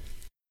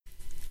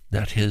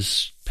that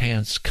his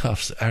pants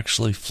cuffs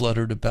actually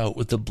fluttered about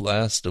with the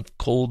blast of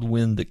cold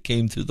wind that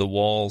came through the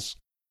walls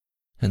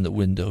and the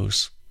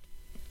windows.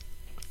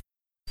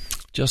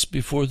 Just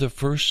before the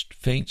first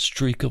faint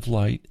streak of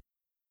light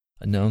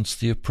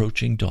announced the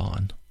approaching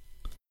dawn,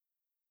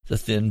 the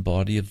thin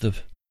body of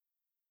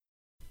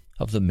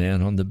the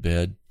man on the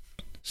bed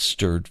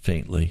stirred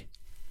faintly.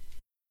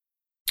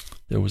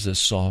 There was a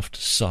soft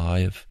sigh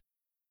of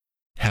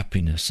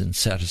happiness and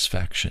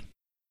satisfaction.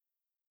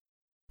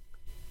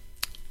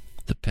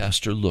 The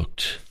pastor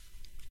looked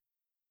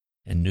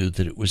and knew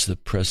that it was the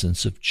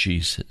presence of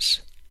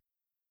Jesus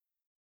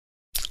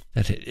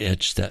that had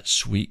etched that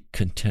sweet,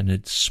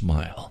 contented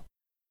smile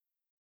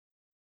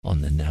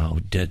on the now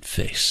dead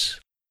face.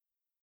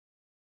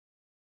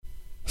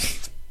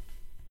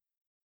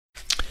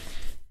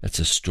 That's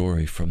a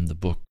story from the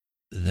book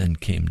Then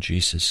Came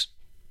Jesus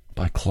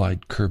by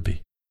Clyde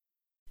Kirby.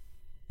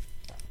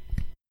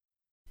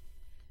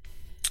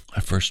 I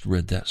first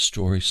read that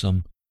story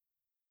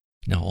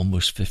now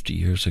almost 50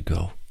 years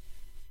ago.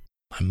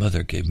 My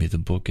mother gave me the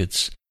book.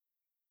 It's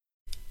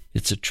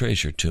a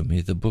treasure to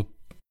me. The book,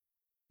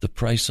 the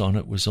price on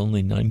it was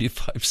only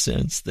 95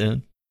 cents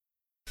then.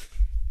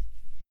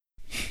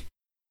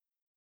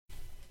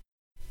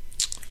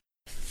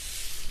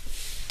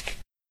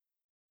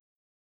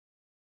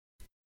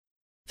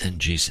 Then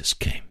Jesus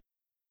came.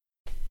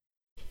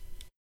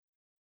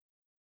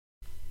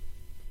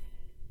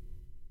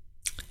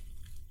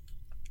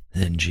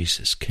 Then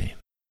Jesus came.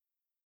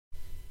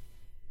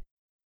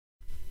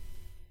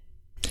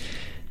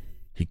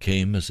 He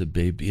came as a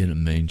baby in a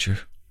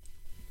manger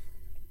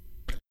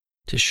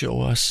to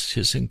show us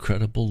his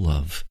incredible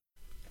love.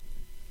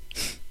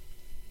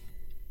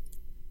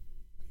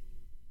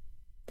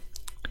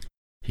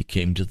 He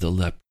came to the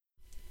leper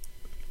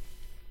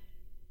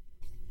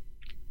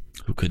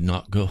who could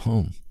not go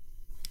home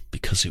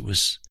because he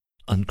was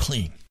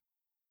unclean.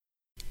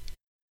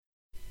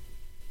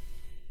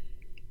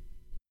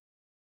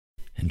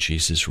 And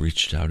Jesus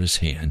reached out his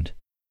hand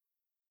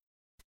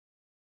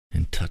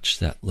and touched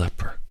that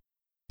leper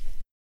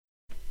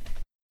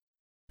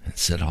and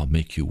said, "I'll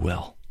make you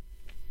well."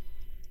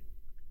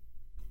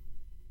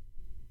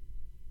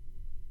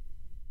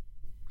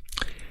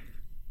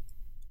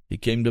 He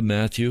came to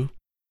Matthew,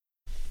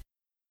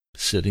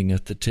 sitting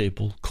at the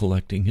table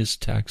collecting his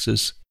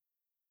taxes,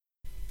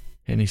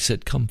 and he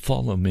said, "Come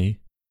follow me."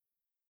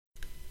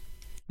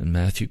 And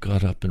Matthew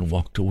got up and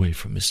walked away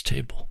from his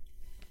table.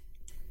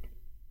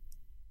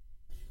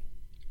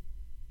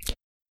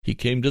 He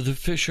came to the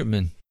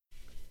fishermen,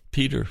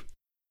 Peter,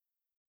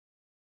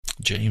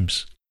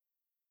 James,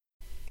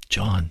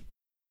 John.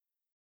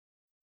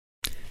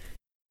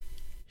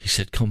 He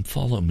said, "Come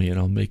follow me and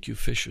I'll make you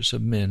fishers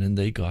of men." And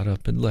they got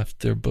up and left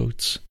their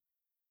boats.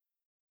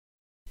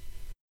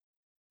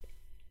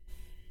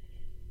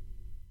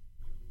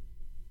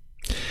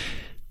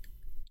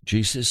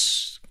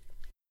 Jesus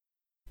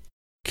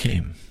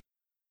came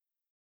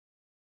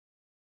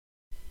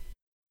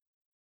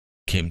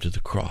to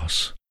the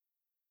cross,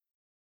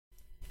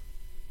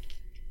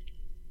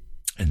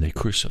 and they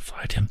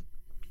crucified him.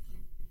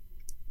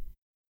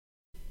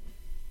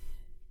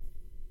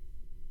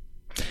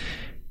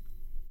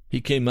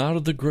 He came out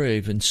of the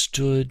grave and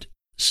stood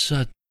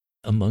suddenly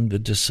among the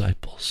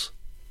disciples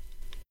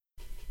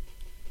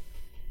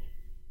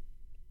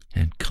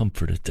and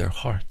comforted their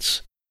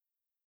hearts.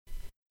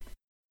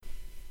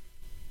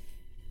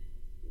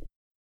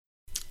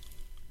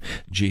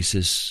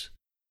 Jesus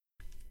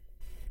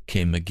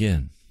came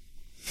again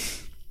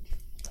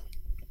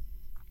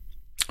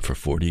for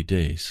 40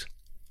 days,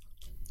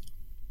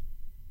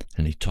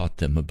 and he taught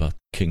them about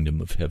the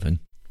kingdom of heaven.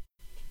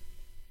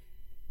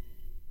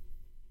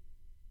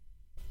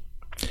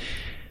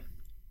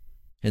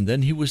 And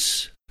then he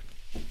was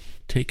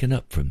taken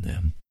up from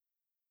them.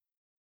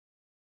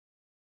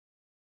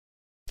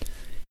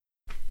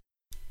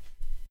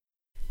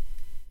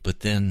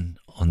 But then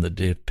on the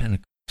day of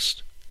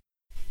Pentecost,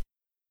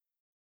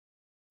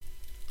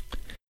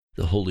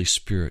 the Holy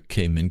Spirit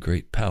came in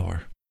great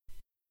power.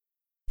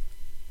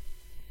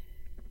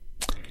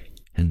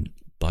 And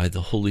by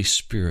the Holy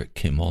Spirit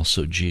came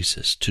also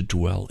Jesus to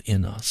dwell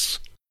in us,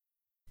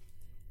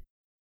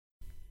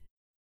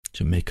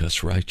 to make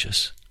us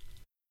righteous,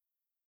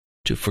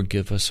 to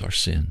forgive us our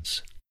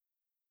sins,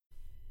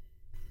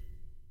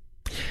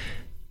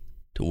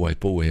 to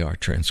wipe away our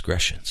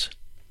transgressions.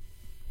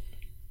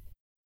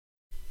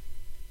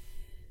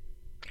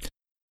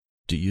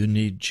 Do you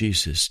need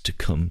Jesus to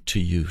come to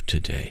you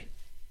today?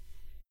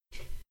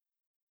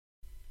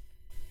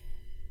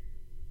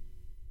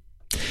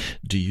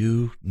 Do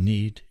you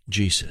need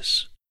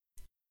Jesus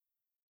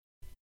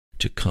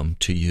to come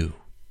to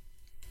you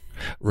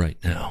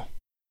right now?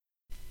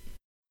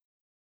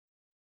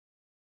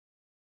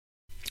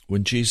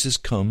 When Jesus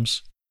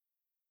comes,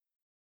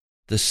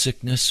 the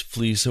sickness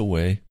flees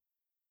away.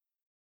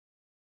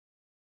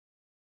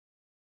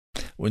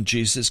 When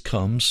Jesus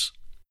comes,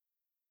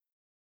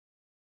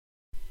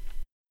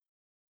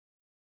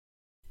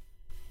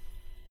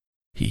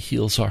 he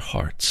heals our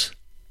hearts.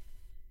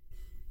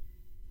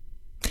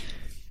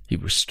 He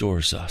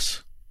restores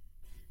us.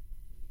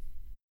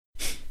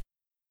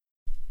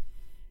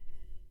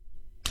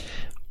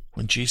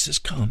 When Jesus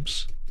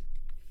comes,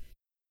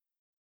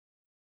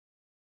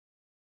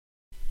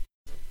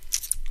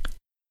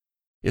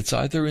 it's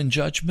either in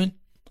judgment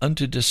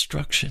unto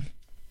destruction,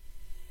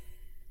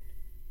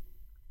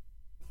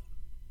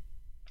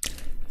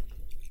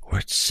 or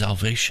it's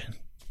salvation.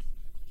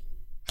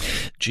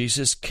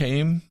 Jesus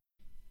came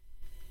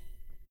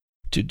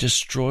to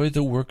destroy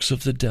the works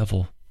of the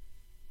devil,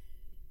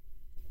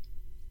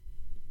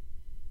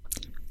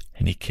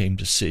 and he came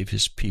to save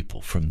his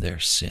people from their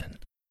sin.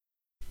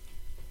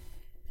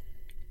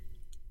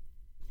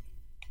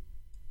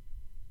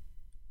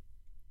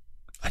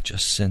 I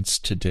just sense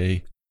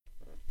today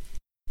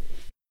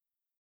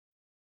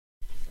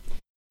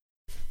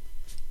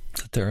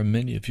that there are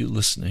many of you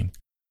listening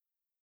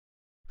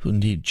who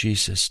need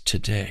Jesus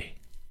today.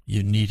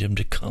 You need him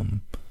to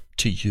come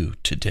to you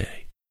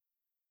today.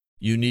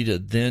 You need a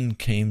then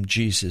came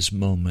Jesus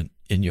moment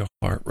in your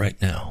heart right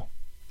now.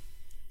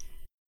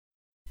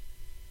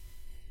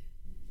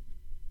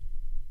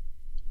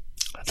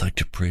 I'd like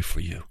to pray for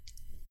you.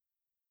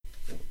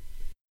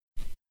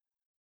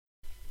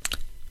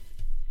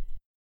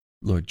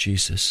 Lord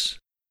Jesus,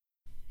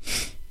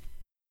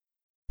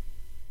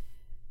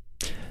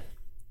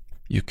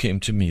 You came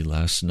to me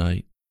last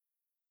night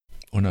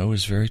when I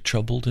was very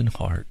troubled in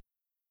heart.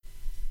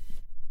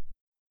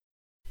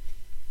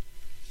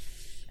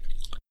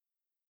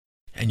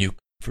 And you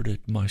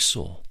comforted my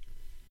soul.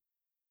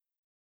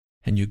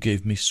 And you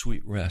gave me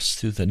sweet rest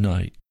through the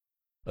night,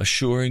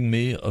 assuring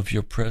me of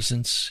your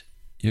presence,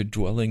 your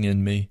dwelling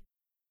in me,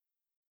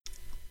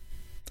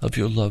 of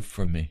your love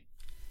for me.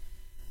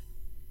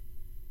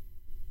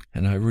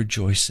 And I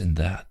rejoice in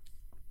that.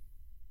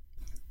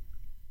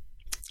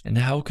 And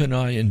how can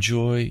I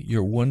enjoy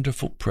your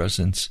wonderful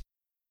presence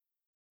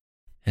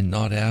and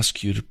not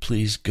ask you to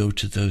please go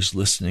to those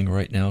listening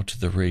right now to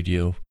the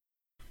radio?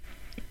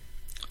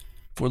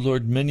 For,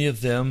 Lord, many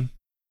of them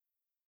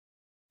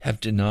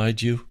have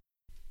denied you,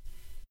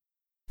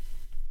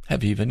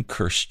 have even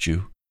cursed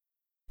you,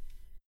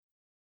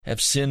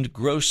 have sinned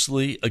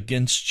grossly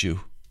against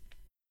you,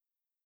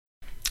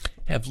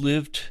 have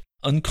lived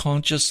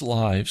unconscious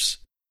lives,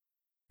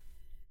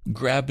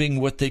 grabbing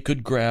what they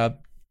could grab,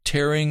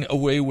 tearing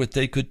away what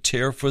they could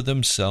tear for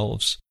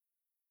themselves,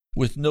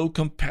 with no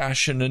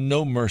compassion and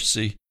no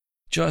mercy,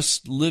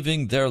 just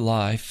living their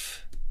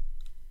life.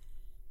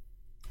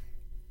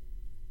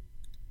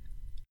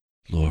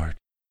 Lord,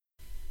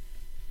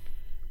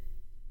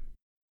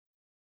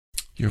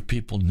 your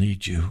people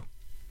need you.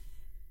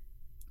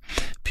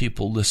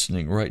 People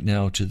listening right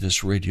now to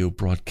this radio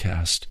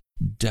broadcast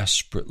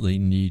desperately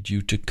need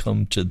you to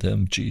come to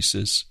them,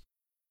 Jesus.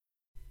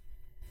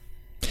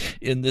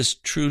 In this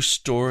true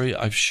story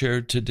I've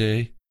shared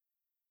today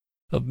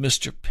of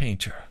Mr.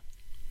 Painter,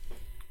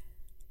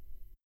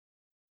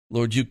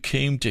 Lord, you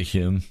came to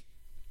him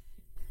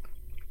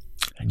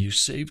and you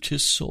saved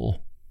his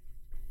soul.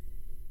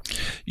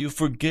 You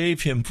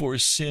forgave him for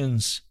his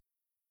sins,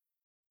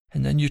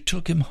 and then you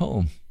took him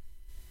home.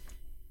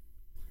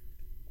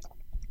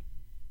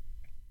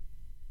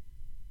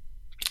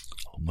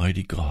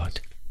 Almighty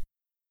God,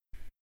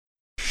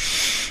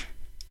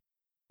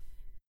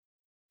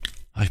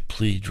 I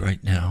plead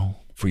right now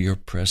for your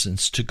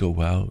presence to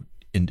go out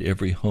into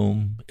every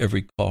home,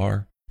 every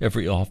car,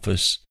 every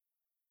office,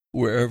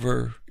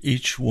 wherever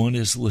each one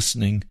is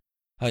listening.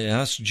 I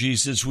ask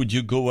Jesus, would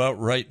you go out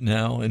right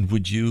now and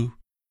would you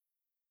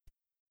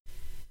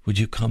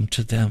come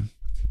to them?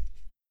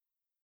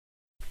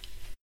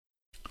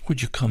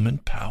 Would you come in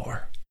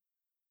power?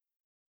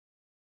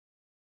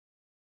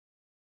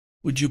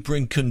 Would you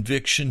bring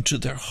conviction to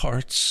their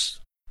hearts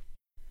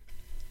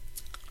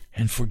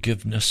and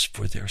forgiveness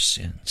for their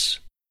sins?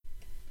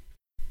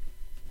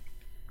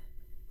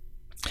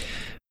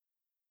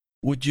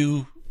 Would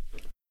you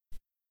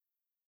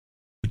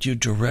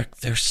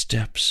direct their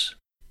steps?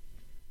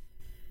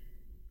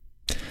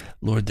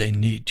 Lord, they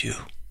need you.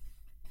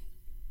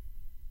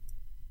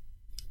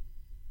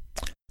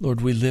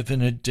 Lord, we live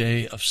in a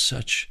day of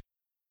such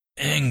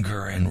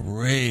anger and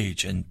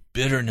rage and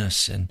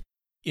bitterness and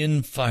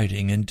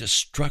infighting and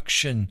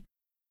destruction.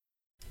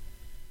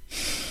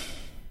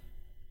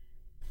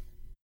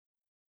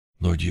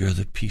 Lord, you're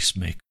the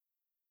peacemaker.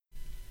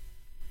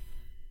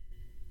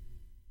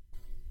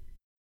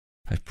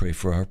 I pray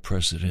for our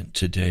president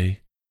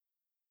today,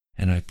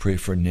 and I pray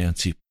for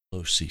Nancy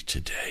Pelosi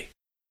today.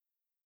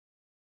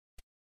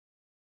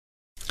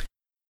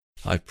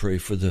 I pray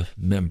for the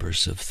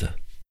members of the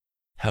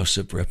House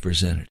of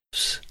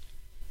Representatives.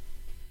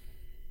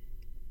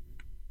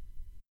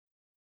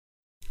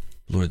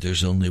 Lord,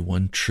 there's only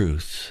one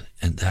truth,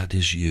 and that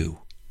is you.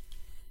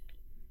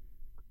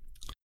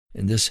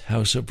 And this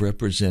House of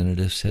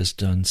Representatives has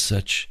done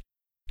such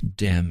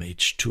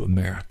damage to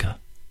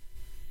America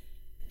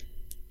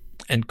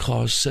and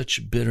caused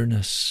such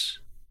bitterness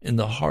in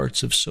the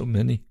hearts of so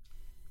many.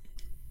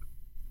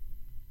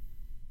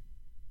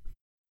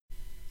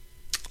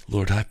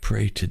 Lord, I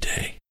pray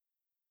today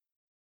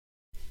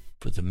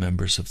for the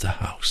members of the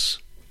House.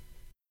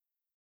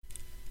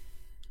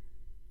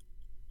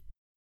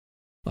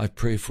 I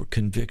pray for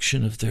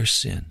conviction of their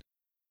sin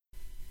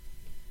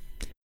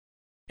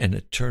and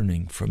a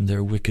turning from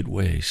their wicked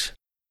ways.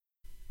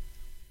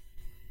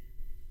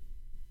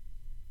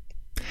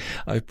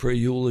 I pray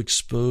you will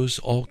expose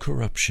all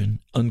corruption,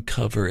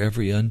 uncover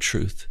every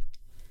untruth,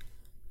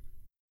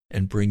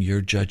 and bring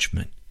your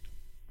judgment.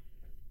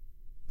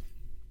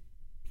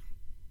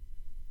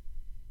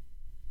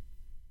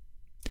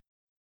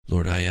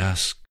 Lord, I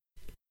ask,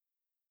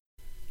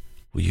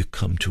 will you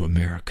come to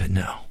America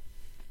now?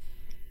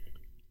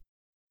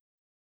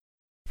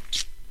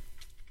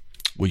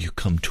 Will you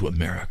come to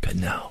America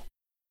now?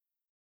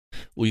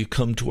 Will you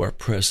come to our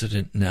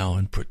president now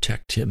and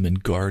protect him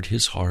and guard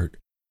his heart?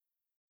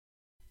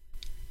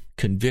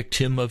 Convict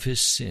him of his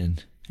sin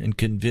and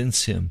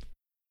convince him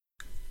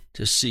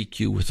to seek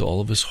you with all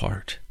of his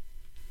heart.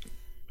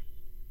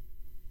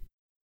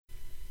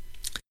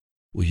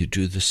 Will you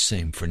do the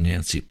same for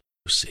Nancy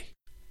Pelosi?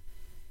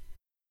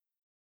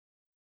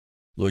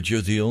 Lord,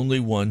 you're the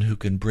only one who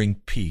can bring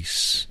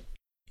peace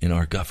in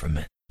our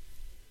government.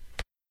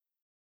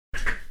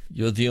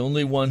 You're the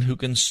only one who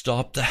can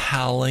stop the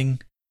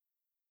howling,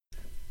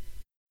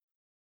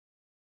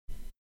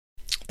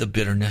 the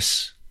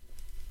bitterness,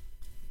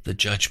 the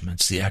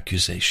judgments, the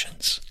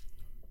accusations.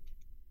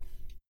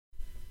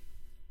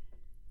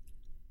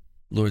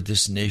 Lord,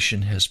 this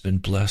nation has been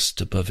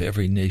blessed above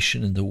every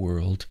nation in the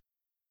world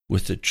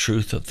with the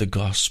truth of the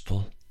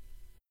gospel.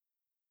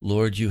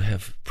 Lord, you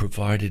have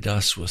provided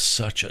us with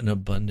such an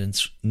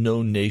abundance.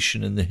 No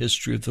nation in the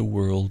history of the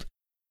world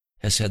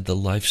has had the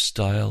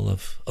lifestyle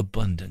of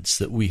abundance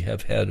that we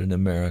have had in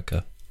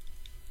America.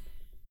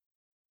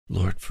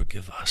 Lord,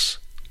 forgive us,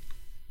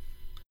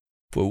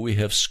 for we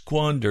have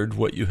squandered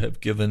what you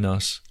have given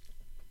us.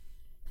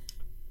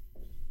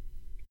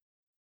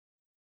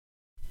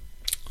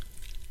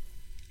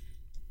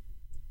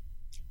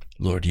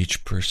 Lord,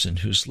 each person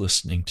who's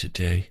listening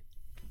today,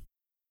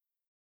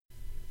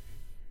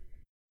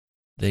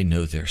 they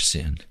know their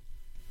sin.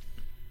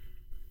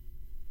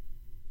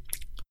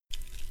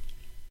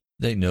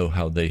 They know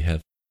how they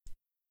have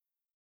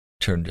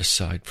turned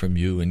aside from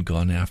you and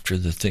gone after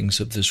the things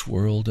of this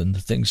world and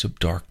the things of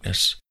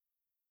darkness.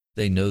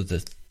 They know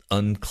the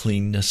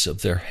uncleanness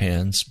of their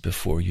hands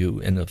before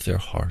you and of their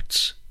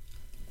hearts.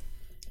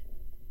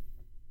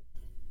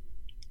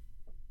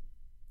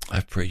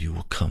 I pray you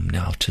will come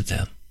now to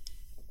them.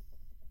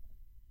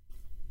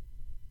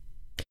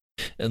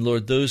 And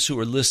Lord, those who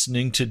are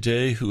listening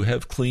today who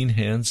have clean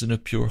hands and a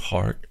pure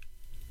heart,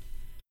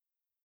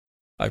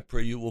 I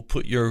pray you will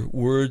put your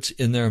words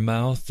in their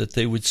mouth that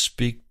they would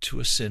speak to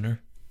a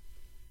sinner.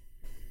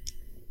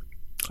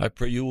 I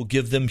pray you will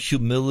give them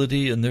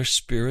humility in their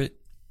spirit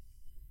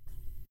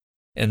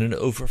and an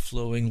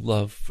overflowing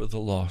love for the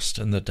lost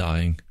and the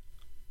dying.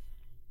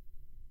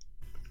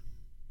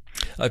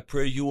 I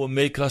pray you will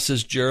make us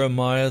as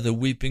Jeremiah, the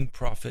weeping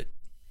prophet,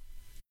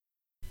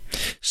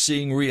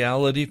 seeing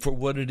reality for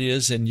what it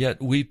is and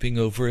yet weeping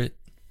over it,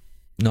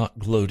 not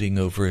gloating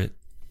over it.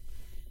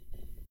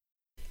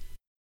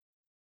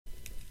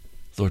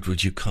 Lord,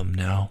 would you come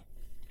now?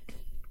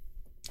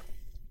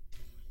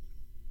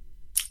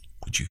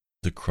 Would you hear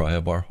the cry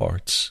of our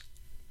hearts?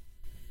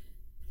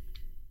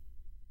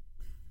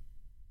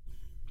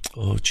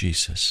 Oh,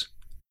 Jesus,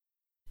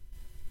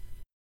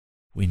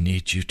 we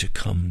need you to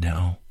come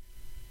now.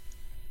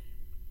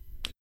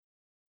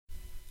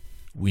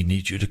 We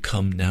need you to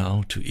come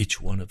now to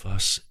each one of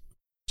us.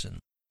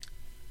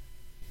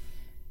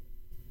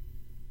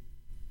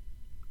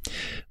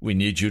 We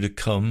need you to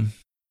come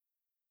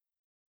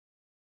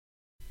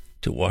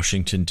to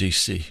Washington,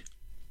 D.C.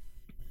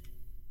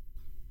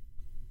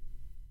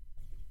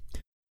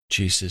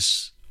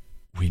 Jesus,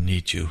 we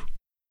need you.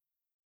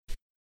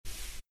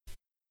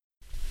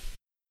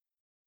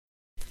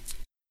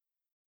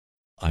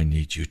 I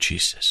need you,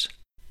 Jesus.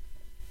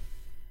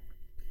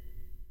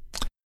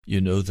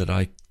 You know that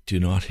I do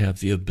not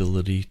have the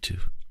ability to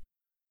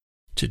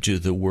do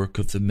the work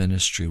of the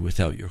ministry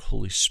without your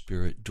Holy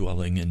Spirit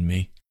dwelling in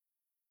me.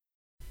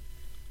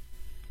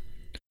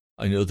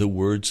 I know the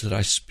words that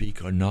I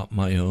speak are not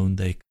my own,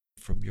 they come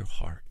from your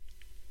heart.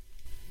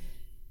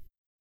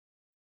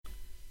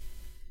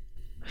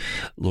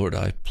 Lord,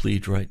 I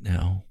plead right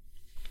now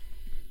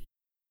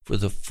for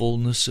the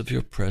fullness of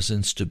your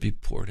presence to be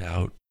poured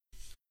out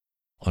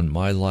on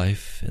my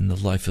life and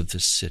the life of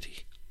this city.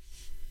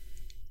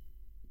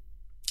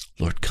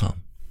 Lord,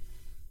 come.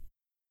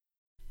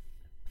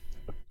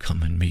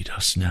 Come and meet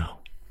us now.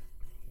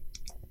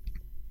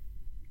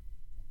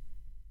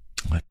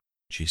 In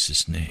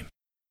Jesus' name.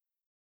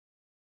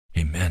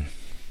 Amen.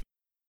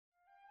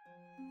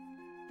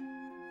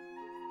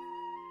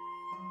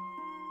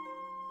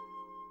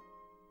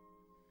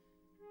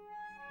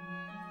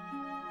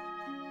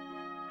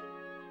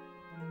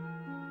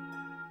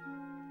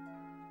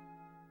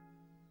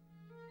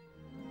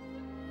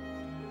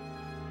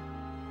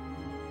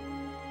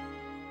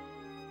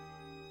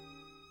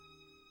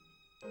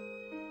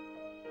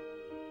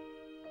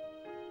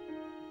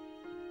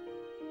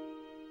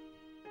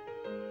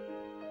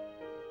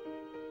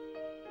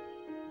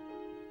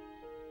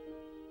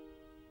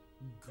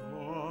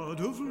 God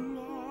of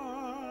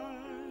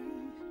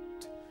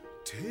light,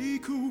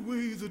 take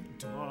away the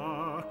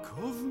dark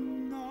of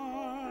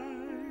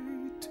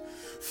night.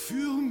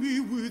 Fill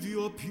me with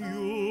your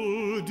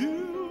pure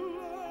delight.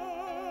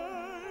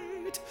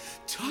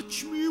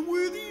 Touch me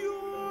with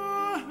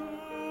your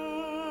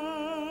hand.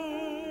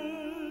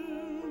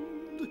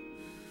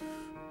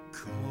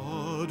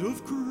 God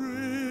of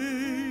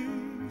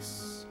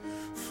grace,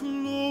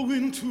 flow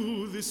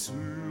into this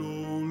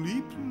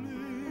lowly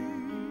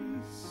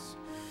place.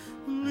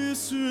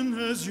 Listen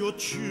as your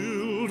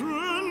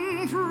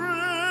children pray.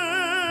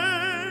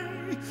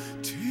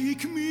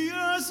 Take me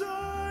as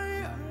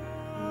I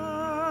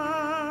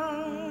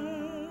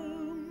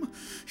am,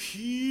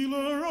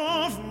 healer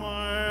of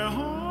my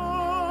heart,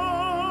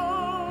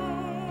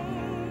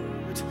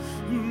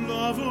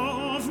 lover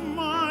of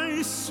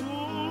my soul,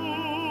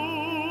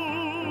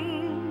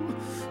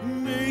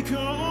 maker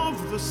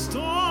of the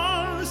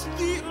stars,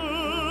 the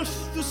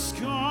earth, the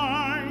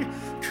sky.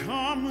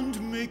 Come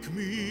and make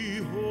me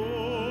whole,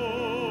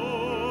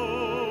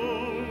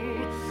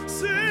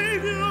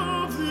 Savior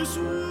of this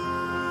world.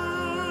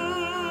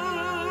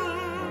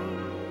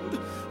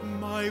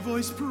 My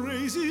voice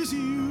praises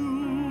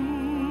you.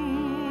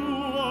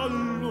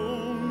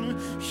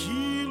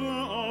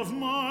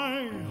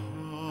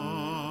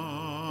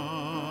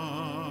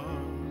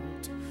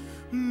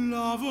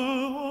 lover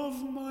of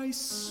my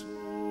soul.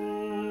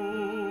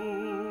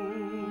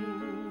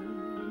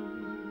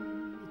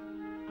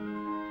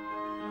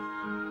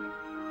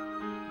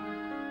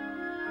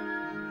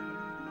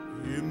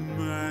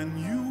 Emmanuel,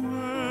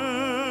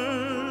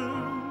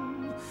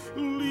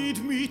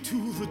 lead me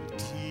to the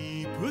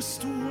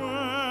deepest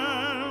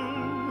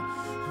well,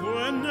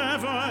 where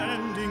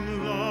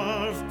never-ending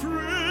love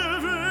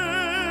prevails,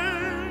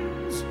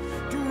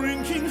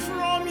 drinking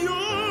from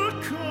your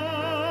cup.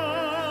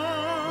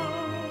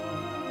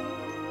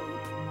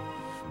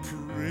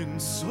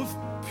 Prince of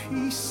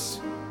Peace,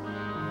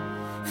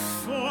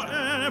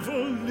 forever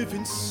live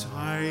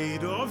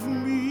inside of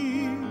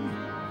me,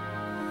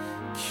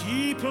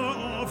 keeper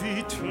of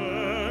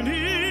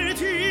eternity,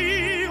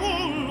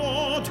 O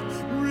Lord,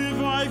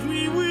 revive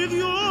me with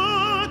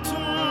your touch,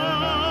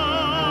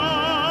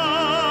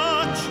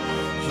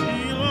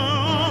 healer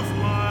of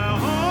my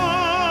heart,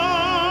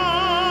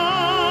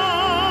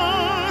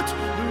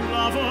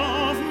 lover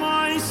of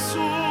my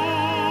soul,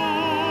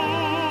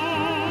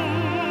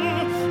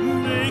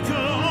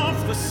 maker of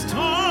the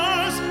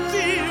stars,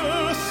 the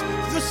earth,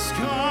 the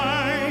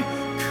sky,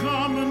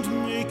 come and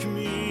make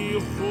me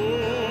whole.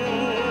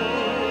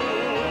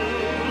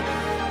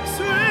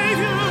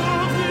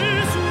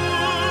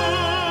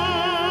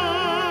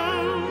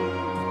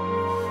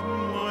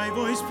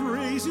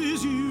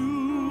 Praises you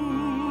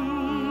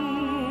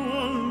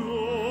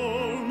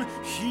alone,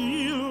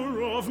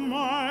 healer of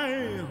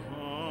my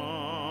heart,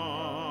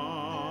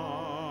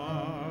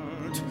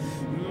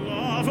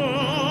 lover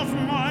of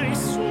my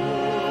soul.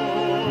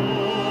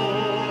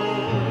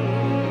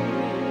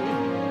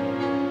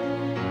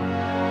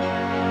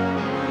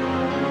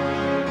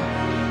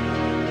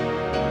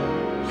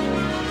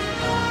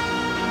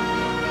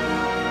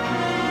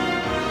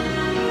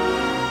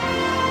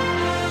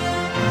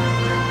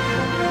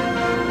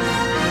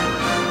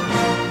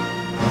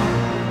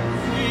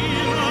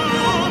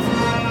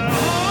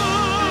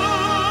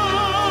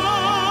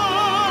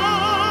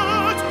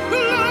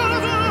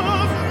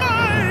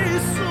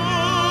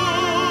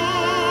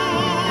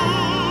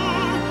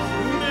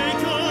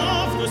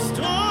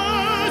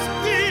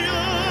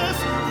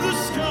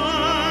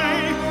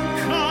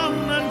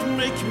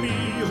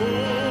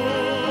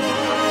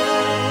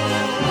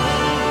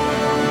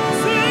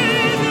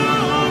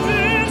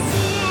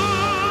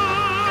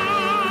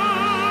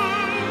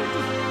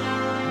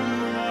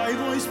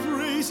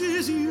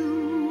 Praises you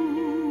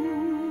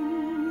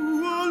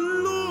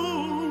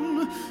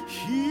alone,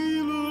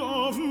 healer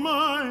of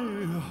my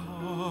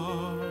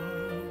heart,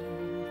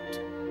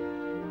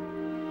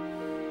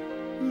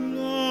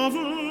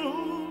 lover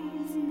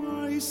of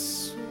my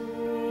soul,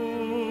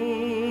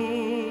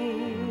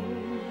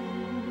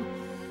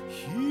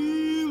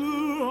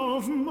 healer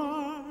of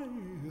my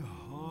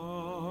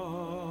heart,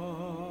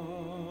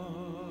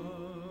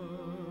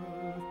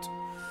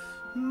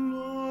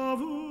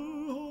 lover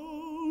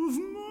of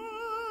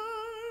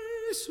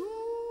my soul.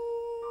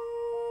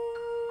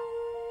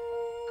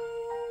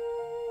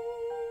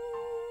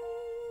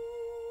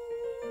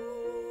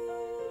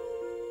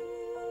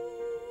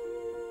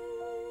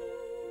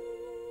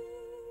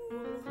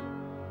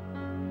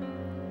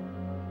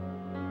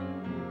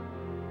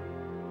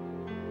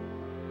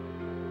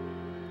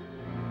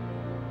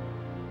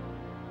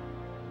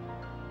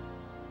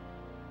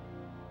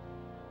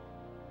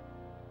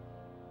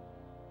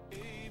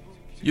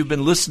 You've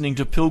been listening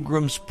to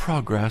Pilgrim's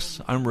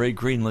Progress. I'm Ray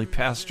Greenley,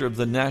 pastor of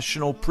the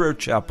National Prayer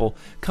Chapel.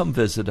 Come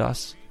visit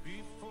us.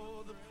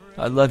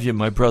 I love you,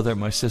 my brother,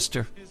 my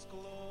sister.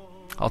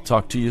 I'll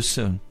talk to you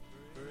soon.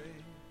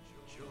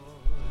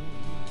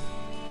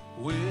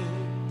 With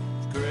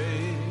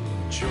great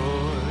joy,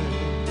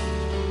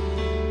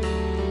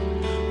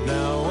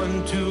 now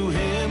unto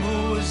him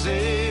who is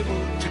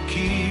able to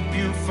keep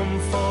you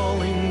from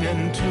falling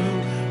and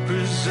to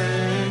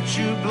present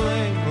you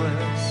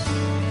blameless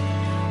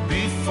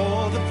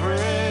before the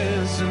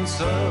presence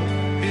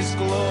of